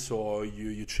practice, or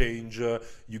you change,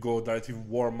 you go directly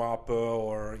warm up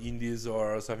or indies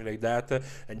or something like that,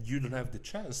 and you don't have the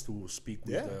chance to speak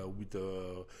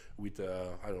with with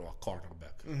I don't know, a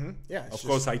cornerback. Yeah. Of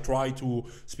course, I try to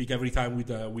speak every time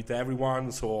with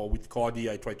everyone. So with Cody,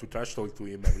 I try to trash talk to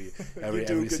him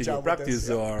every single practice,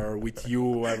 or with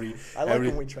you every. I like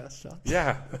when we trash talk.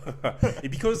 Yeah,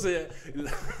 because it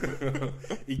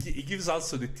gives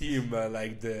also the team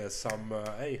like some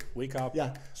hey, wake up,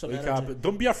 wake up.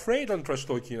 Don't be afraid on trash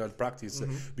talking at practice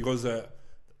because.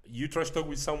 You trash talk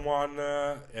with someone,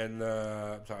 and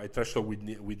so I trash talk with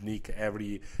Nick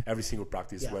every single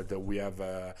practice where we have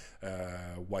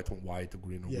white on white,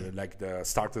 green on green, like the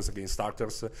starters against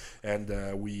starters,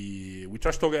 and we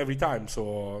trash talk every time.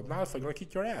 So now if I'm gonna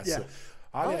kick your ass,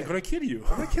 I'm gonna kill you.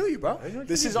 I'm gonna kill you, bro.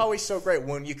 This is always so great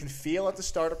when you can feel at the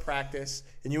start of practice,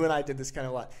 and you and I did this kind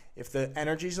of a lot. If the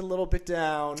energy's a little bit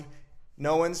down.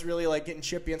 No one's really like getting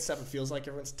chippy and stuff. It feels like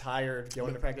everyone's tired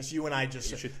going to practice. You and I just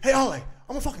say, hey, Ale, I'm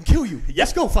going to fucking kill you.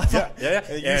 Let's go, 5-5. Yeah.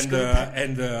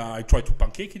 And I try to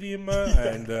pancake him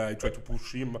and I try to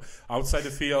push him outside the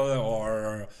field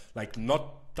or like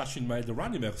not touching the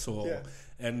running back. So,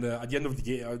 and at the end of the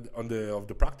game, of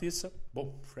the practice,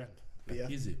 boom, friend.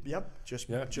 Easy. Yep. Just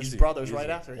easy, brothers easy. Right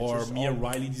after. Or me and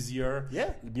Riley this year.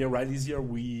 Yeah. Me and Riley this year,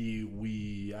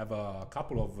 we have a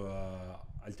couple of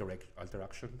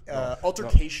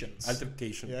altercations.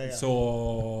 Altercation. Yeah.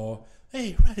 So,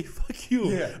 hey, Riley, fuck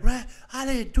you. Yeah.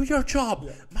 Ale, do your job.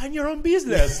 Yeah. Mind your own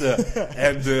business.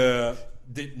 And the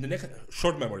next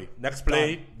short memory. Next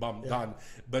play, done.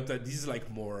 But this is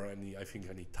like more, I think,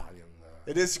 an Italian.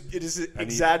 It is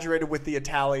exaggerated with the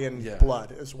Italian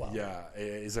blood as well. Yeah,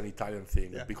 it's an Italian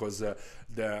thing because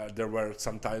there were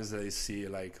sometimes they see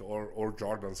like or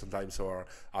Jordan sometimes or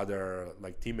other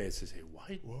like teammates they say,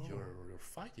 why you're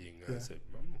fighting? I say,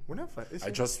 we're not fighting.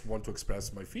 I just want to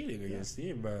express my feeling against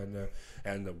him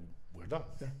and we're done.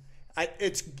 Yeah. I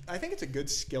think it's a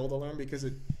good skill to learn because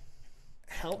it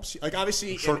helps you. Like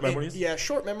obviously short memories.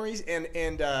 Short memories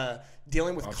and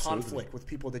dealing with conflict with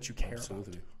people that you care about.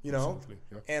 You know?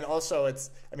 And also it's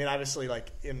obviously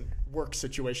like in work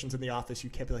situations in the office you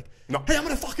can't be like, hey, I'm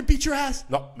gonna fucking beat your ass.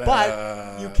 No.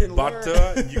 But you can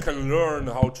learn. You can learn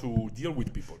how to deal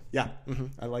with people. Yeah.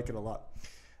 I like it a lot.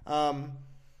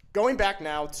 Going back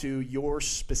now to your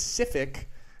specific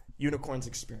Unicorns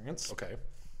experience. Okay.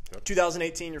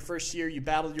 2018, your first year, you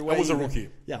battled your way. I was a rookie.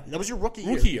 Yeah, that was your rookie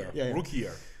year. Rookie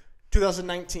year.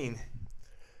 2019.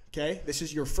 Okay, this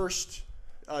is your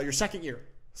your second year.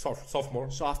 Sophomore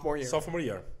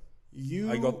year.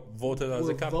 I got voted as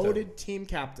a captain. Voted team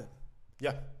captain.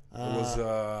 Yeah, it was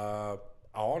an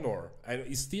honor, and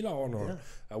it's still an honor.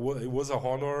 Yeah. It was an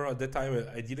honor at that time.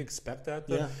 I didn't expect that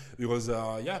because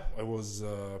I was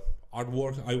hard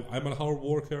work. I'm a hard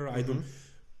worker.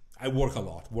 I work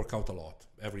out a lot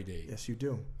every day. Yes, you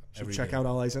do. Check out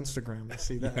Ali's Instagram. I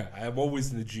see that. Yeah, I'm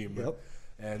always in the gym. Yep.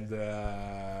 And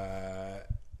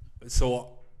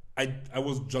so I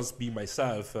was just being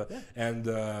myself. And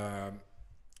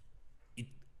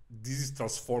this is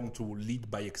transformed to lead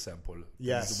by example.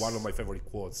 Yes. It's one of my favorite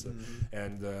quotes.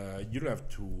 And you don't have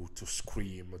to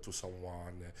scream to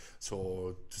someone.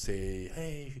 So to say,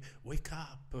 hey, wake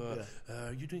up.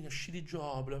 You're doing a shitty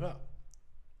job. Blah, blah.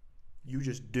 You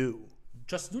just do.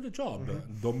 Just do the job.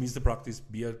 Don't miss the practice.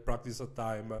 Be at practice at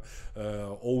time.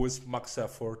 Always max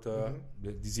effort.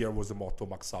 This year was the motto: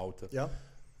 max out. Yeah.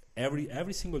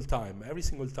 Every single time.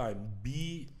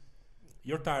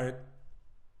 You're tired.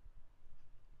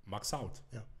 Max out.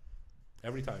 Yeah.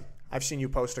 Every time. I've seen you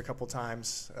post a couple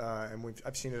times, and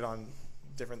I've seen it on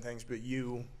different things. But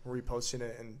you reposting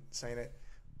it and saying it.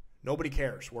 Nobody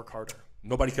cares. Work harder.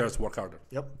 Nobody cares. Work harder.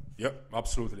 Yep.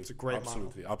 Absolutely. It's a great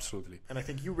model. Absolutely. And I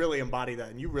think you really embody that,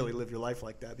 and you really live your life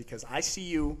like that because I see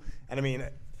you. And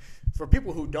for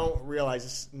people who don't realize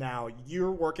this now,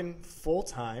 you're working full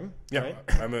time. Yeah, right?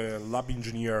 I'm a lab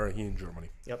engineer here in Germany.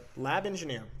 Yep, lab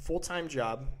engineer, full time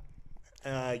job.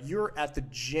 You're at the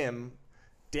gym.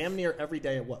 Damn near every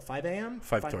day at what, 5 a.m.?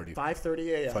 5:30. 5:30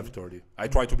 a.m. 5:30. I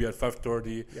try to be at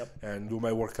 5:30 Yep. and do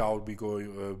my workout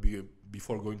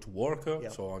before going to work.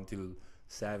 So until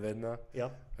 7.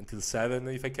 Yep. Until 7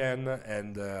 if I can.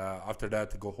 And after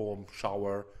that, go home,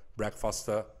 shower, breakfast,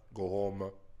 go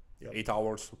home. 8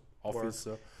 hours office.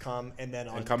 Come and then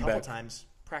on a come couple back. times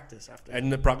practice after. And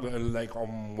like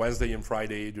on Wednesday and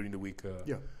Friday during the week.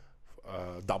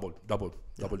 Double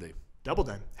day. Double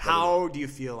time. How do you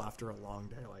feel after a long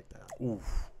day like that? Oof.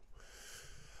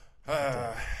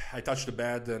 I touch the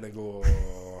bed and I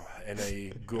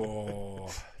go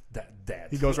dead.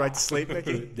 He goes right to sleep,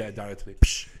 Mickey? Yeah, directly.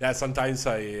 Yeah, sometimes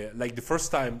the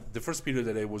first period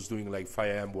that I was doing like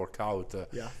 5 a.m. workout,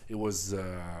 it was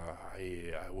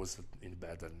I was in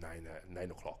bed at 9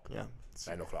 o'clock. Yeah.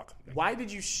 9 o'clock. Why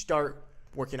did you start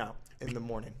working out in the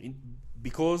morning?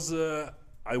 Because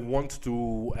I want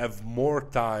to have more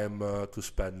time to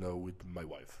spend with my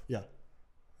wife. Yeah,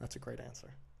 that's a great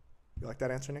answer. You like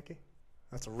that answer, Nikki?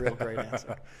 That's a real great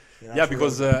answer. Yeah,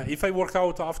 because if I work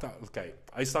out after,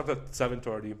 I start at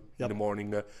 7:30 in the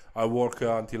morning. I work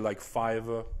until like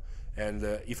 5, and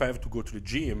if I have to go to the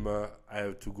gym, I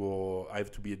have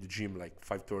to be at the gym like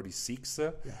 5:30, 6.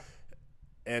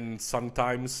 And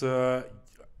sometimes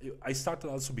I started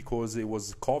also because it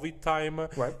was COVID time,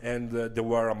 and there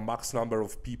were a max number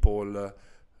of people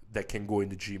that can go in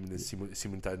the gym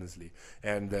simultaneously,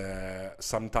 and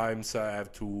sometimes I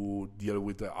have to deal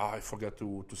with I forgot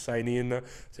to sign in.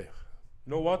 Say,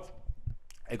 you know what?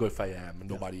 I go at 5 a.m.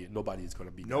 Nobody is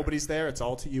gonna be. Nobody's there. It's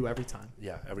all to you every time.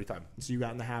 Yeah, every time. So you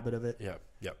got in the habit of it. Yeah,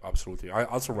 absolutely. I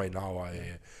also right now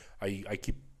I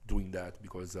keep doing that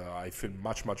because I feel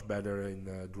much better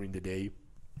during the day.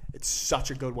 It's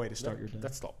such a good way to start your day.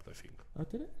 That stopped, I think. Oh,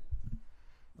 did it?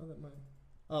 Oh, that might.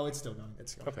 Oh, it's still going.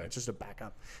 It's going. Okay. It's just a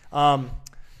backup.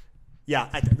 Yeah,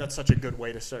 I think that's such a good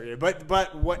way to start your day.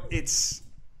 But what it's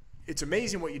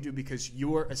amazing what you do because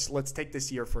let's take this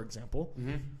year for example.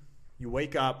 Mm-hmm. You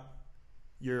wake up,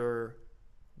 you're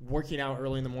working out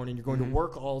early in the morning. You're going to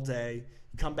work all day.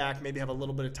 You come back, maybe have a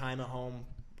little bit of time at home.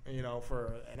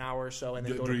 For an hour or so, and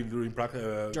then during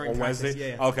practice during on practice, Wednesday.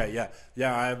 Yeah. Okay,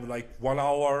 yeah. I have like 1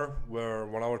 hour,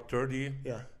 1 hour 30.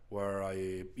 Yeah. Where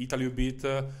I eat a little bit.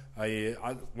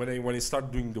 When I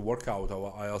start doing the workout,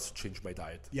 I also change my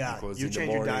diet. Yeah, because you in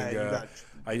change the morning, your diet.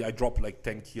 I drop like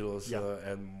 10 kilos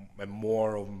and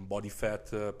more of body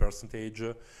fat percentage.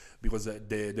 Because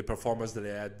the performance that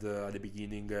I had at the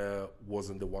beginning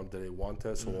wasn't the one that I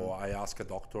wanted, so I asked a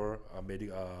doctor, a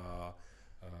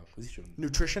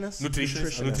nutritionist. I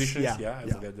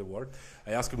forget the word.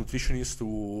 I asked a nutritionist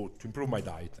to improve my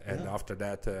diet, and after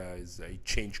that, I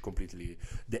changed completely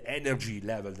the energy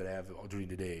level that I have during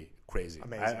the day. Crazy.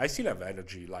 I still have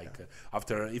energy.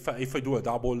 After if I do a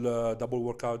double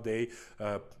workout day,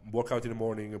 workout in the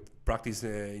morning, practice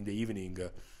in the evening.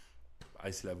 I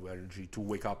still have energy to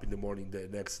wake up in the morning the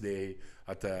next day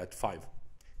at 5.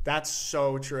 That's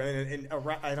so true. And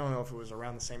I don't know if it was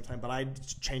around the same time, but I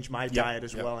changed my diet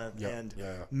as well. And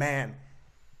man,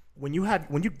 when you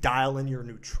dial in your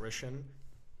nutrition,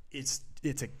 it's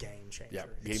a game changer. Yeah,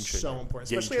 game changer. So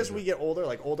important, especially as we get older,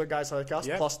 like older guys like us,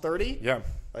 plus 30. Yeah,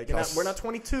 we're not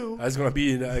 22. I'm gonna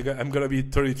be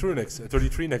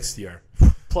 33 next year.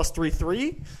 Plus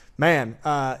 3, man.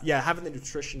 Having the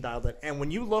nutrition dialed in, and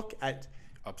when you look at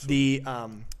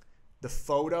the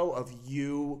photo of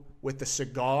you with the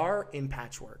cigar in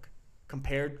patchwork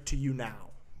compared to you now,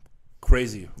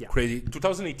 crazy.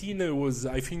 2018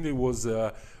 I think it was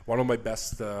one of my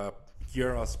best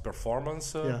years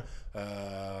performance in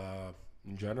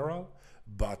general.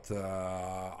 But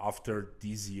after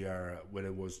this year, when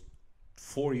I was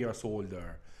 4 years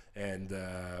older and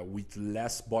with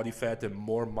less body fat and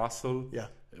more muscle,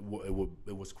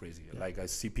 it was crazy. Like I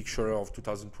see picture of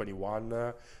 2021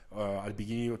 at the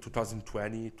beginning of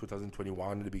 2020,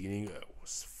 2021 at the beginning, it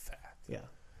was fat. Yeah,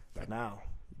 but now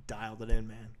you dialed it in,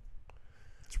 man.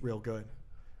 It's real good.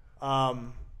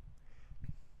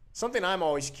 Something I'm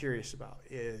always curious about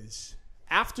is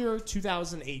after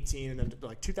 2018 and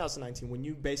like 2019, when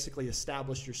you basically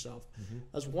established yourself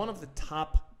as one of the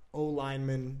top O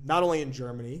linemen, not only in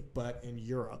Germany but in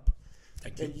Europe.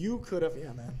 Thank you. And you could have,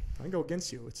 man, I can go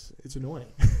against you. It's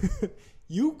annoying.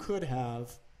 You could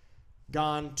have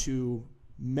gone to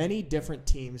many different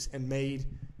teams and made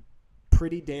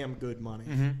pretty damn good money.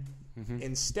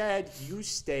 Instead, you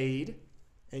stayed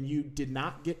and you did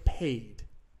not get paid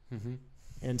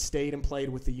and stayed and played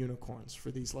with the Unicorns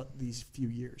for these few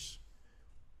years.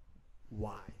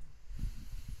 Why?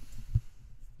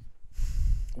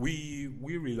 We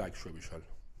really like Schwäbisch Hall.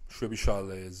 Schwäbisch Hall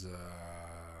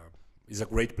is a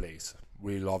great place.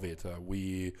 We love it.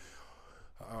 I'm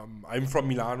from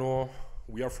Milano.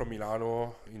 We are from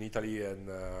Milano in Italy, and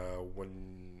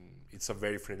when it's a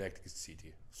very frenetic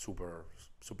city, super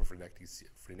frenetic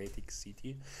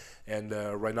city. And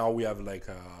right now we have like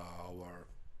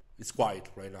it's quiet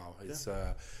right now. It's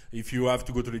if you have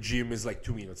to go to the gym, it's like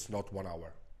 2 minutes, not 1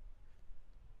 hour.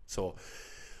 So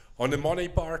on the money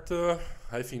part,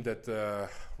 I think that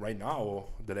right now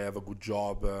that I have a good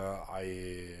job,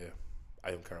 I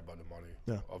don't care about the money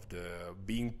of the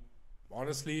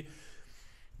honestly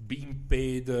being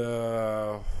paid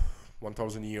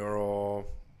 1,000 euro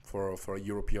for a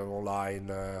European online.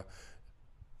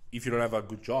 If you don't have a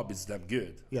good job, it's damn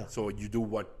good. Yeah. So you do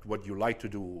what you like to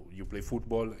do. You play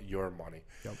football, you earn money.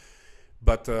 Yep.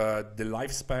 But the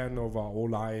lifespan of our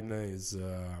O-line is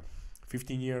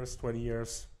 15 years, 20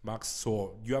 years max.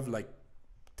 So you have like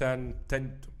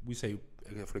we say,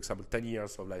 for example, 10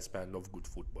 years of lifespan of good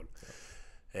football.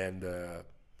 And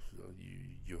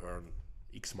you earn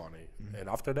X money. And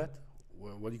after that,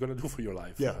 what are you going to do for your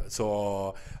life?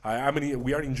 So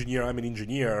we are engineer. I'm an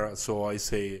engineer. So I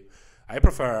say, I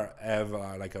prefer have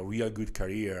like a real good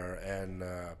career and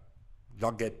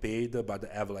not get paid, but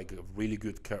have like a really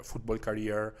good football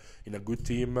career in a good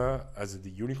team as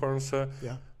the Unicorns and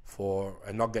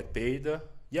not get paid.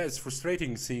 Yeah, it's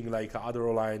frustrating seeing like other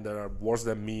O-line that are worse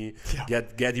than me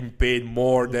getting paid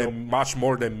much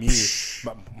more than me.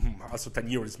 But also 10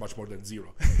 years is much more than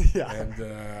zero.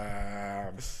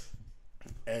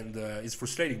 And it's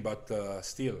frustrating, but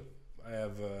still, I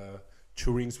have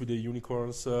 2 rings with the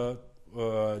Unicorns,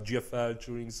 GFL,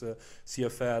 2 rings,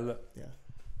 CFL.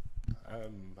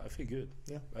 I feel good.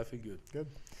 I feel good. Good.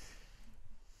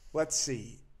 Let's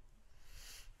see.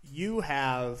 You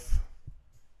have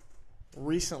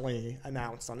recently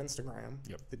announced on Instagram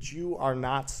that you are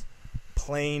not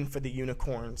playing for the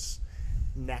Unicorns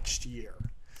next year.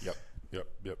 Yep.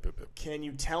 Can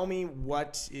you tell me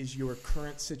what is your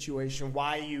current situation,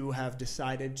 why you have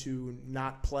decided to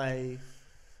not play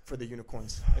for the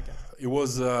Unicorns again? It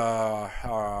was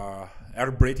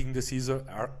heartbreaking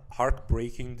decision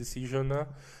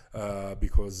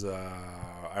because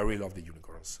I really love the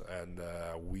Unicorns, and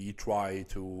we try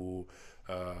to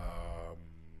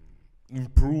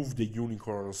improve the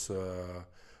Unicorns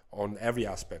on every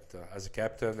aspect. As a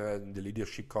captain and the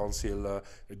leadership council,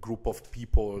 a group of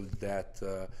people that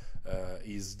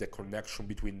is the connection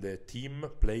between the team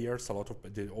players, a lot of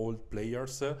the old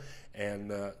players,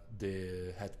 and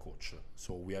the head coach.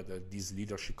 So we had this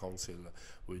leadership council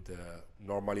with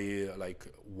normally like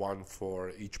one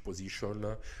for each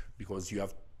position, because you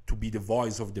have to be the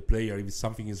voice of the player. If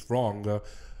something is wrong,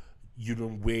 you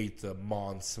don't wait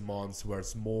months where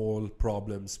small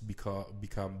problems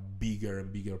become bigger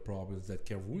and bigger problems that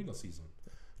can ruin a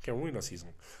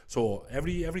season. So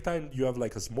every time you have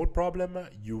like a small problem,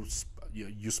 you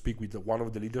speak with one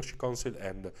of the leadership council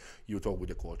and you talk with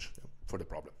the coach for the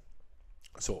problem.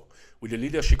 So with the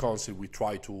leadership council, we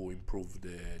try to improve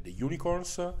the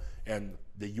Unicorns, and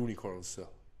the Unicorns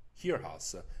hear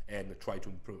us and try to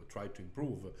improve.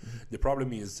 The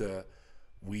problem is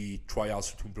we try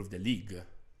also to improve the league,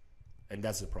 and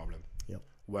that's the problem.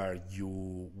 Where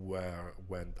you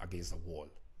went against a wall.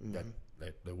 That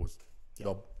there was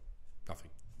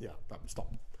nothing.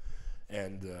 Stop.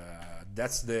 And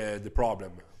that's the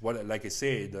problem. Like I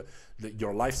said,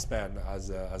 your lifespan as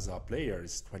a player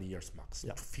is 20 years max.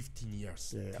 15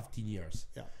 years. 15 years.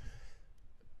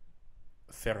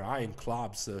 Verein,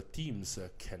 clubs, teams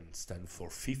can stand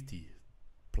for 50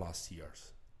 plus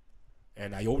years.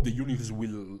 And I hope the Unicorns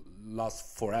will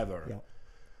last forever.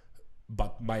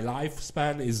 But my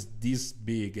lifespan is this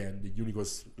big, and the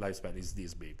Unicorns' lifespan is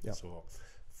this big. So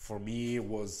for me,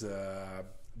 was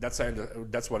that's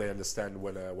what I understand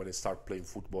when I start playing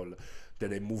football.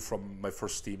 That I move from my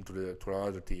first team to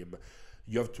another team.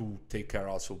 You have to take care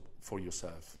also for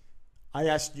yourself. I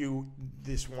asked you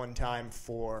this one time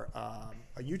for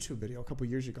a YouTube video a couple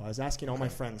years ago. I was asking all my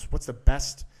friends, what's the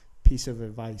best piece of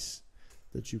advice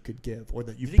that you could give, or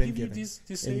that you've been given?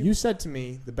 And you said to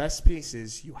me, the best piece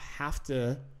is you have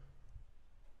to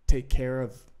take care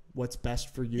of what's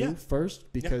best for you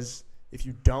first, because if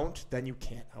you don't, then you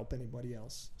can't help anybody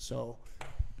else. So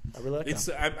I really like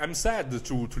that. I'm sad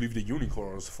to leave the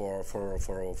Unicorns for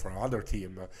another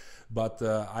team, but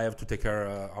I have to take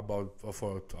care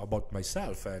about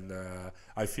myself, and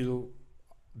I feel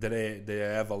that they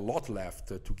have a lot left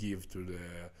to give to the.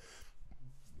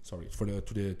 Sorry,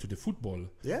 to the football.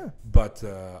 But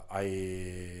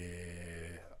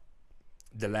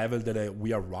the level that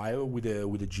we arrived with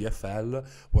the GFL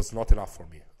was not enough for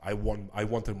me. I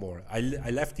wanted more. I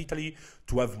left Italy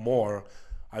to have more.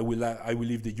 I will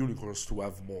leave the Unicorns to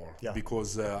have more,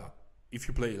 because if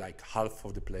you play like half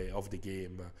of the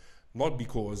game, not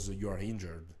because you are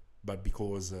injured, but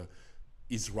because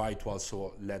it's right to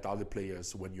also let other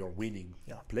players, when you're winning,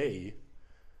 play.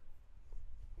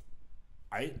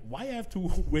 Why I have to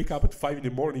wake up at 5 in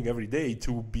the morning every day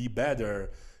to be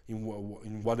better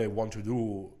in what I want to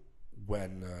do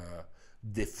when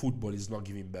the football is not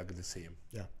giving back the same?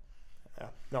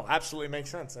 No, absolutely makes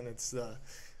sense, and it's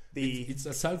it's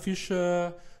a selfish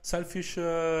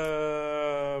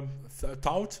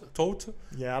thought.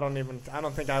 Yeah, I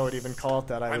don't think I would even call it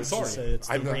that. I'm sorry. Just say it's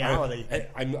the reality.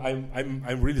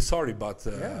 I'm really sorry, but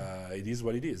it is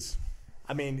what it is.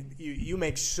 I mean, you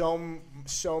make so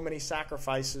many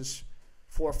sacrifices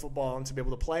for football, and to be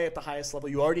able to play at the highest level.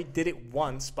 You already did it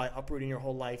once by uprooting your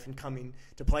whole life and coming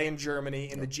to play in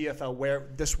Germany in the GFL, where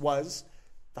this was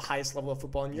the highest level of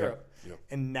football in Europe. Yeah.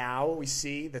 And now we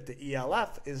see that the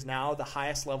ELF is now the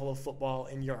highest level of football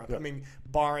in Europe. Yeah. I mean,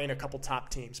 barring a couple top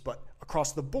teams, but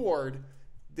across the board,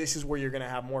 this is where you're going to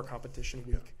have more competition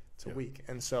week to week.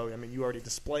 And so, I mean, you already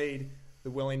displayed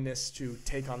the willingness to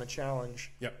take on the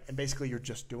challenge. Yeah. And basically, you're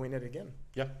just doing it again.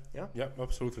 Yeah. Yeah. Yeah,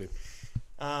 absolutely.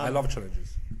 I love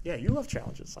challenges. Yeah, you love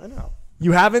challenges. I know.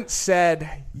 You haven't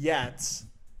said yet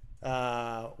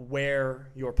where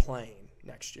you're playing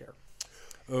next year.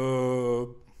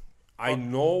 I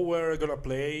know where we're gonna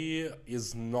play.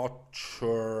 Is not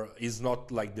sure. Is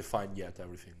not like defined yet.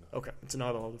 Everything. Okay, it's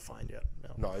not all defined yet.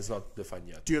 No, it's not defined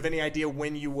yet. Do you have any idea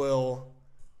when you will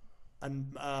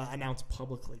announce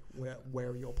publicly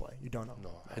where you'll play? You don't know.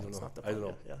 No, I don't know. Not I don't know.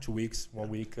 yet. Yeah. 2 weeks, 1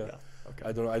 week. Yeah. Okay.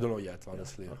 I don't know yet.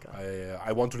 Honestly, Okay.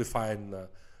 I want to define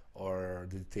our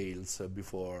details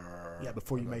before.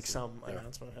 Before you make some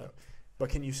announcement. Yeah. But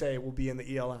can you say it will be in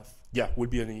the ELF? Yeah, will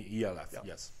be an ELF. Yeah.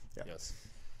 Yes. Yeah. Yes.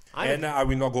 And I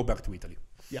will not go back to Italy.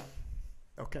 Yeah.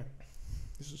 Okay.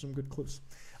 These are some good clues.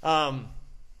 Man,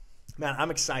 I'm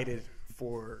excited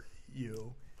for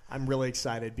you. I'm really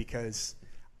excited because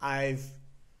I've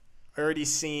already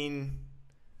seen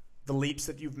the leaps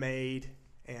that you've made,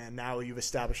 and now you've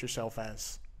established yourself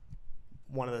as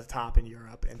one of the top in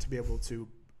Europe, and to be able to,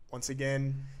 once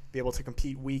again, be able to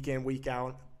compete week in, week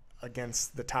out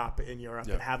against the top in Europe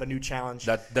and have a new challenge.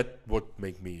 That would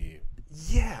make me.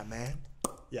 Yeah, man.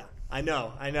 Yeah, I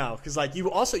know. Because like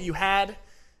you had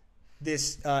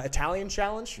this Italian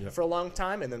challenge for a long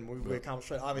time, and then we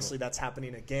accomplished it. Obviously, that's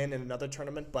happening again in another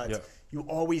tournament, but you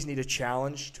always need a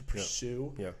challenge to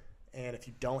pursue. Yeah. And if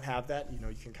you don't have that, you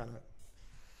can kind of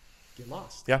get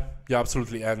lost. Yeah,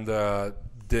 absolutely. And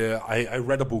I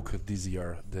read a book this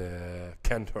year, The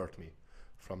Can't Hurt Me,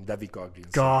 from David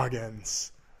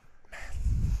Goggins.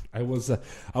 I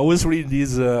was reading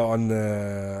this on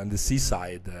the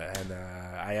seaside, and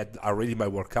I had already my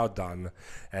workout done,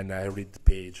 and I read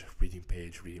page. I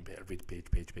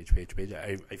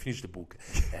finished the book,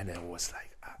 and I was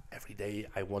like, every day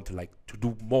I want to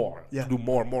do more, to do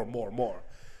more.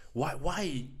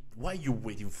 Why you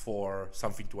waiting for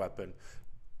something to happen?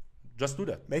 Just do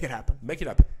that. Make it happen.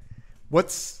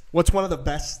 What's one of the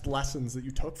best lessons that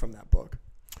you took from that book?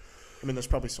 I mean, there's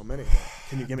probably so many.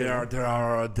 Can you give me? There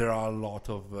are a lot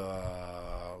of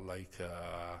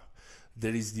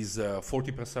there is this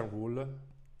 40% rule.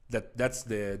 That's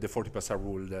the 40%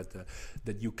 rule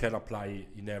that you can apply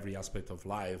in every aspect of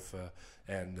life,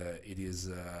 and it is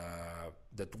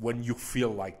that when you feel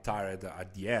like tired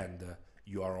at the end,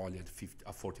 you are only at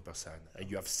 40%, and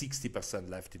you have 60%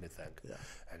 left in the tank. Yeah.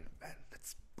 And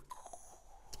that's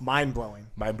mind-blowing.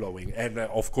 And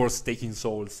of course, Taking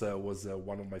Souls was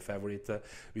one of my favorite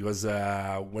because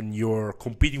when you're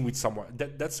competing with someone,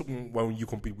 that's when you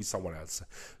compete with someone else.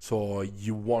 So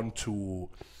you want to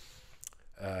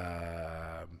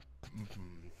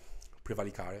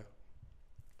prevaricare.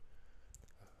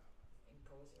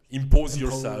 Impose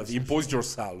yourself,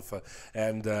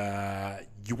 and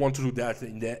you want to do that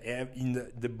in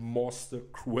the most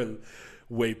cruel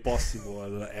way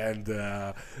possible, and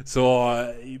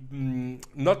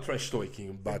not trash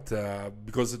talking, but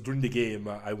because during the game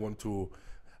I want to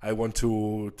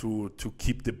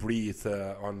keep the breath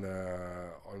on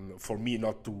for me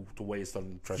not to waste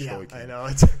on trash talking. I know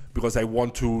because I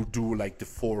want to do like the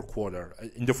fourth quarter.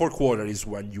 In the fourth quarter is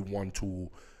when you want to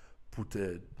put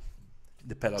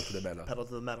the pedal to the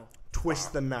metal.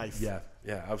 Twist the knife. Yeah,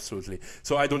 absolutely.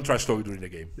 So I don't trash talk during the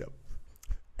game. Yep.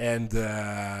 And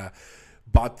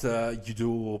but you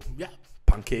do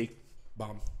pancake,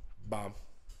 bam.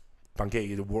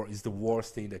 Pancake is the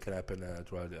worst thing that can happen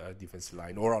to a defensive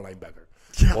line or a linebacker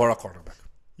or a cornerback.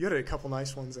 You had a couple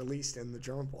nice ones, at least in the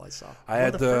German Bowl I saw. I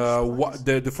had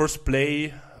the first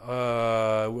play.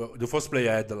 The first play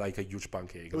I had like a huge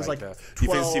pancake. It was like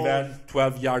defensive end,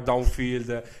 12 yard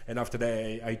downfield, and after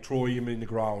that I throw him in the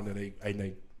ground and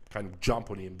I kind of jump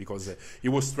on him because he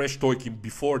was trash talking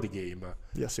before the game.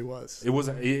 Yes, he was.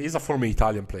 He's a former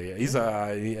Italian player. He's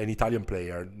an Italian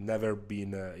player. Never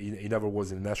been. He never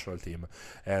was in the national team,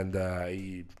 and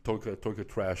he talk a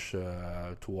trash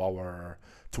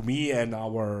to me and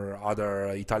our other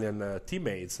Italian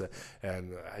teammates,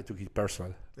 and I took it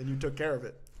personal. And you took care of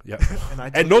it. Yeah,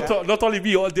 and not only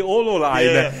me, the whole line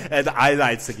and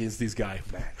highlights against this guy.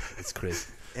 Man, it's crazy.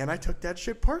 And I took that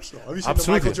shit personal. Have you seen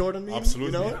Absolutely. the Michael Jordan meme?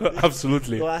 Absolutely.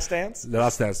 Absolutely. The Last Dance? The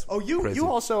Last Dance. Oh, you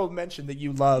also mentioned that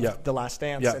you love The Last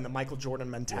Dance and the Michael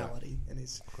Jordan mentality. Yeah. And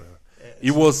his,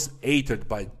 he was hated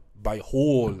by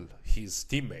all his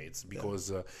teammates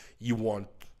because he want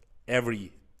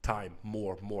every time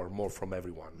more from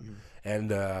everyone. Mm-hmm.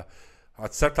 And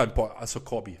at certain point, I saw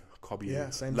Kobe copy. Yeah,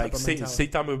 same like type of mentality.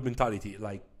 same type of mentality.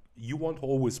 Like you want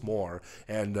always more,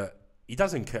 and he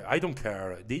doesn't care. I don't care.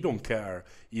 They don't care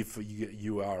if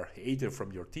you are hated from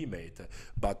your teammate,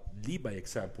 but lead by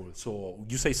example. So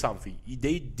you say something.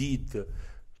 They did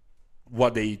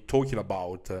what they talking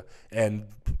about, and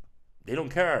they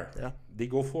don't care. Yeah. They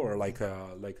go for like a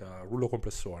rullo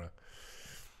compressore,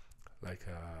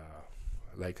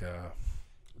 like a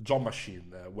drum machine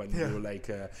when you like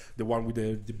the one with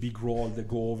the big roll that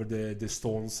go over the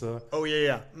stones. Oh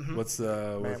yeah. Mm-hmm. What's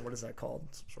Man, what is that called?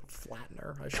 Some sort of flattener.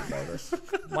 I should know this.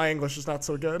 My English is not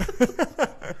so good.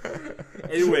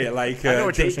 Anyway, like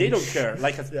they don't care.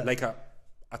 Like a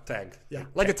tank. Yeah,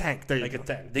 like a tank. There you like go. a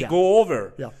tank. They go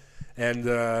over. Yeah. And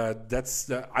that's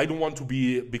I don't want to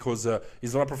be, because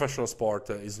it's not a professional sport.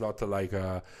 It's not like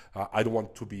I don't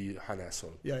want to be an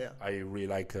asshole. Yeah. I really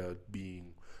like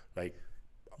being like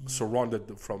surrounded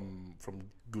from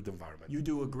good environment. You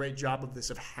do a great job of this,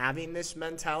 of having this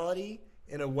mentality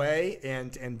in a way,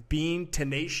 and being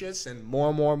tenacious and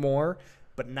more,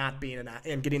 but not being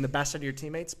and getting the best out of your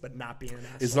teammates, but not being an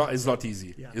asshole. It's not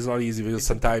easy. Yeah. It's not easy because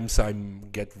sometimes I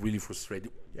get really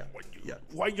frustrated. Yeah.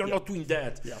 Why you're not doing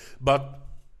that? Yeah. But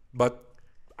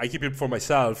I keep it for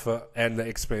myself and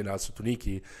explain also to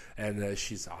Nikki, and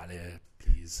she's Ale,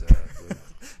 please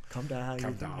Calm down.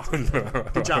 calm down.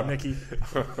 Good job, Nikki.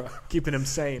 Keeping him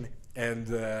sane. And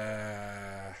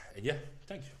yeah,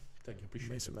 thank you, appreciate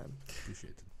Amazing, it, man.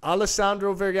 appreciate it.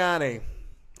 Alessandro Vergani.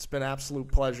 It's been an absolute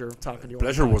pleasure talking to you.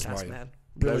 Pleasure on the was podcast, mine. man.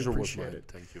 Really Pleasure was appreciate mine. it.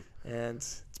 Thank you. And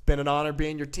it's been an honor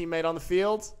being your teammate on the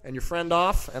field and your friend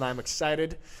off, and I'm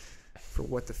excited for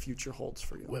what the future holds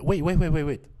for you. Wait.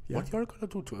 Yeah.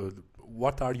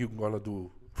 What are you gonna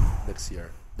do next year?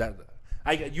 That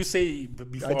you say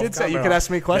before. I did say you camera, could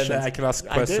ask me questions. I can ask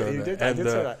I questions. did, you did, I did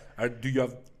say that. Do you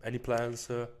have any plans?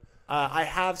 I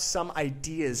have some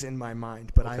ideas in my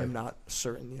mind, but I Okay. am not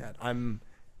certain yet. I'm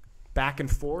back and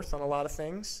forth on a lot of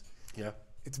things. Yeah.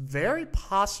 It's very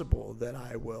possible that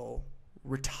I will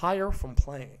retire from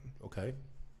playing, Okay.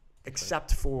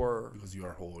 except for Because you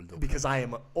are old. Okay. because I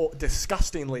am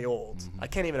disgustingly old. I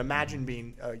can't even imagine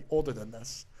being older than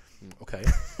this. Okay.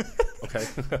 Okay.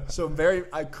 So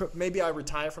maybe I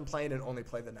retire from playing and only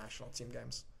play the national team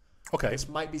games. Okay. This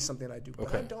might be something I do, but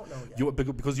Okay. I don't know yet.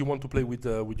 Because you want to play with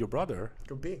your brother.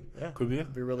 Could be, yeah. Could be.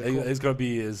 It'd be really cool. It's gonna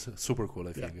be super cool, I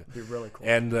Yeah, think. it'd be really cool.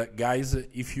 And guys,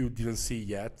 if you didn't see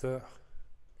yet,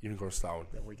 Unicorns Town.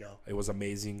 There we go. It was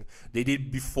amazing. They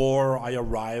did before I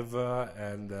arrived,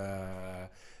 and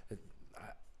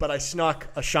But I snuck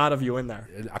a shot of you in there.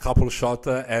 a couple of shots,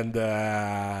 and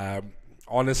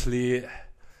honestly,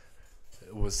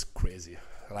 it was crazy.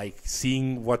 Like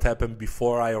seeing what happened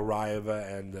before I arrived,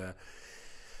 and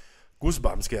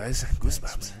goosebumps, guys,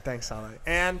 goosebumps. Thanks, Ale.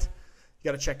 And you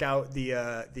got to check out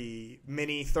the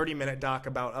mini 30-minute doc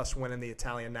about us winning the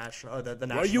Italian national. The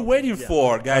national. What are you waiting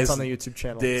for, guys? That's on the YouTube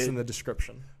channel. It's in the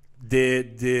description. The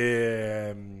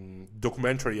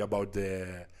documentary about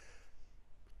the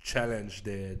challenge,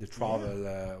 the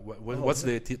travel. What's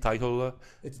the title?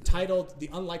 It's titled "The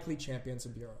Unlikely Champions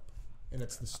of Europe," and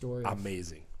it's the story.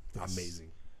 Amazing,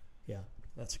 amazing. Yeah,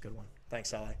 that's a good one.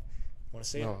 Thanks, Ale. Want to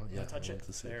see it? No, yeah, Want to touch I it? want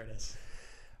to see There it is.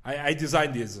 I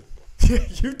designed this.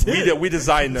 You did. We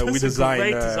designed. That's we a designed.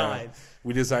 great design.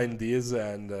 We designed this,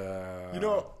 and You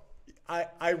know,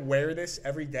 I wear this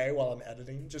every day while I'm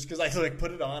editing, just because I like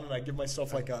put it on and I give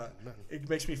myself like it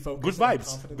makes me focus. Good on vibes.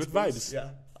 confidence Good boost. vibes. Yeah,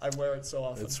 I wear it so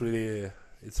often. it's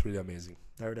really amazing.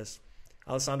 There it is.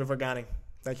 Alessandro Vergani.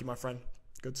 Thank you, my friend.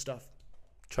 Good stuff.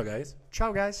 Ciao, guys.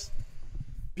 Ciao, guys.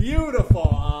 Beautiful,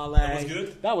 Ale. That was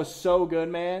good? That was so good,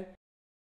 man.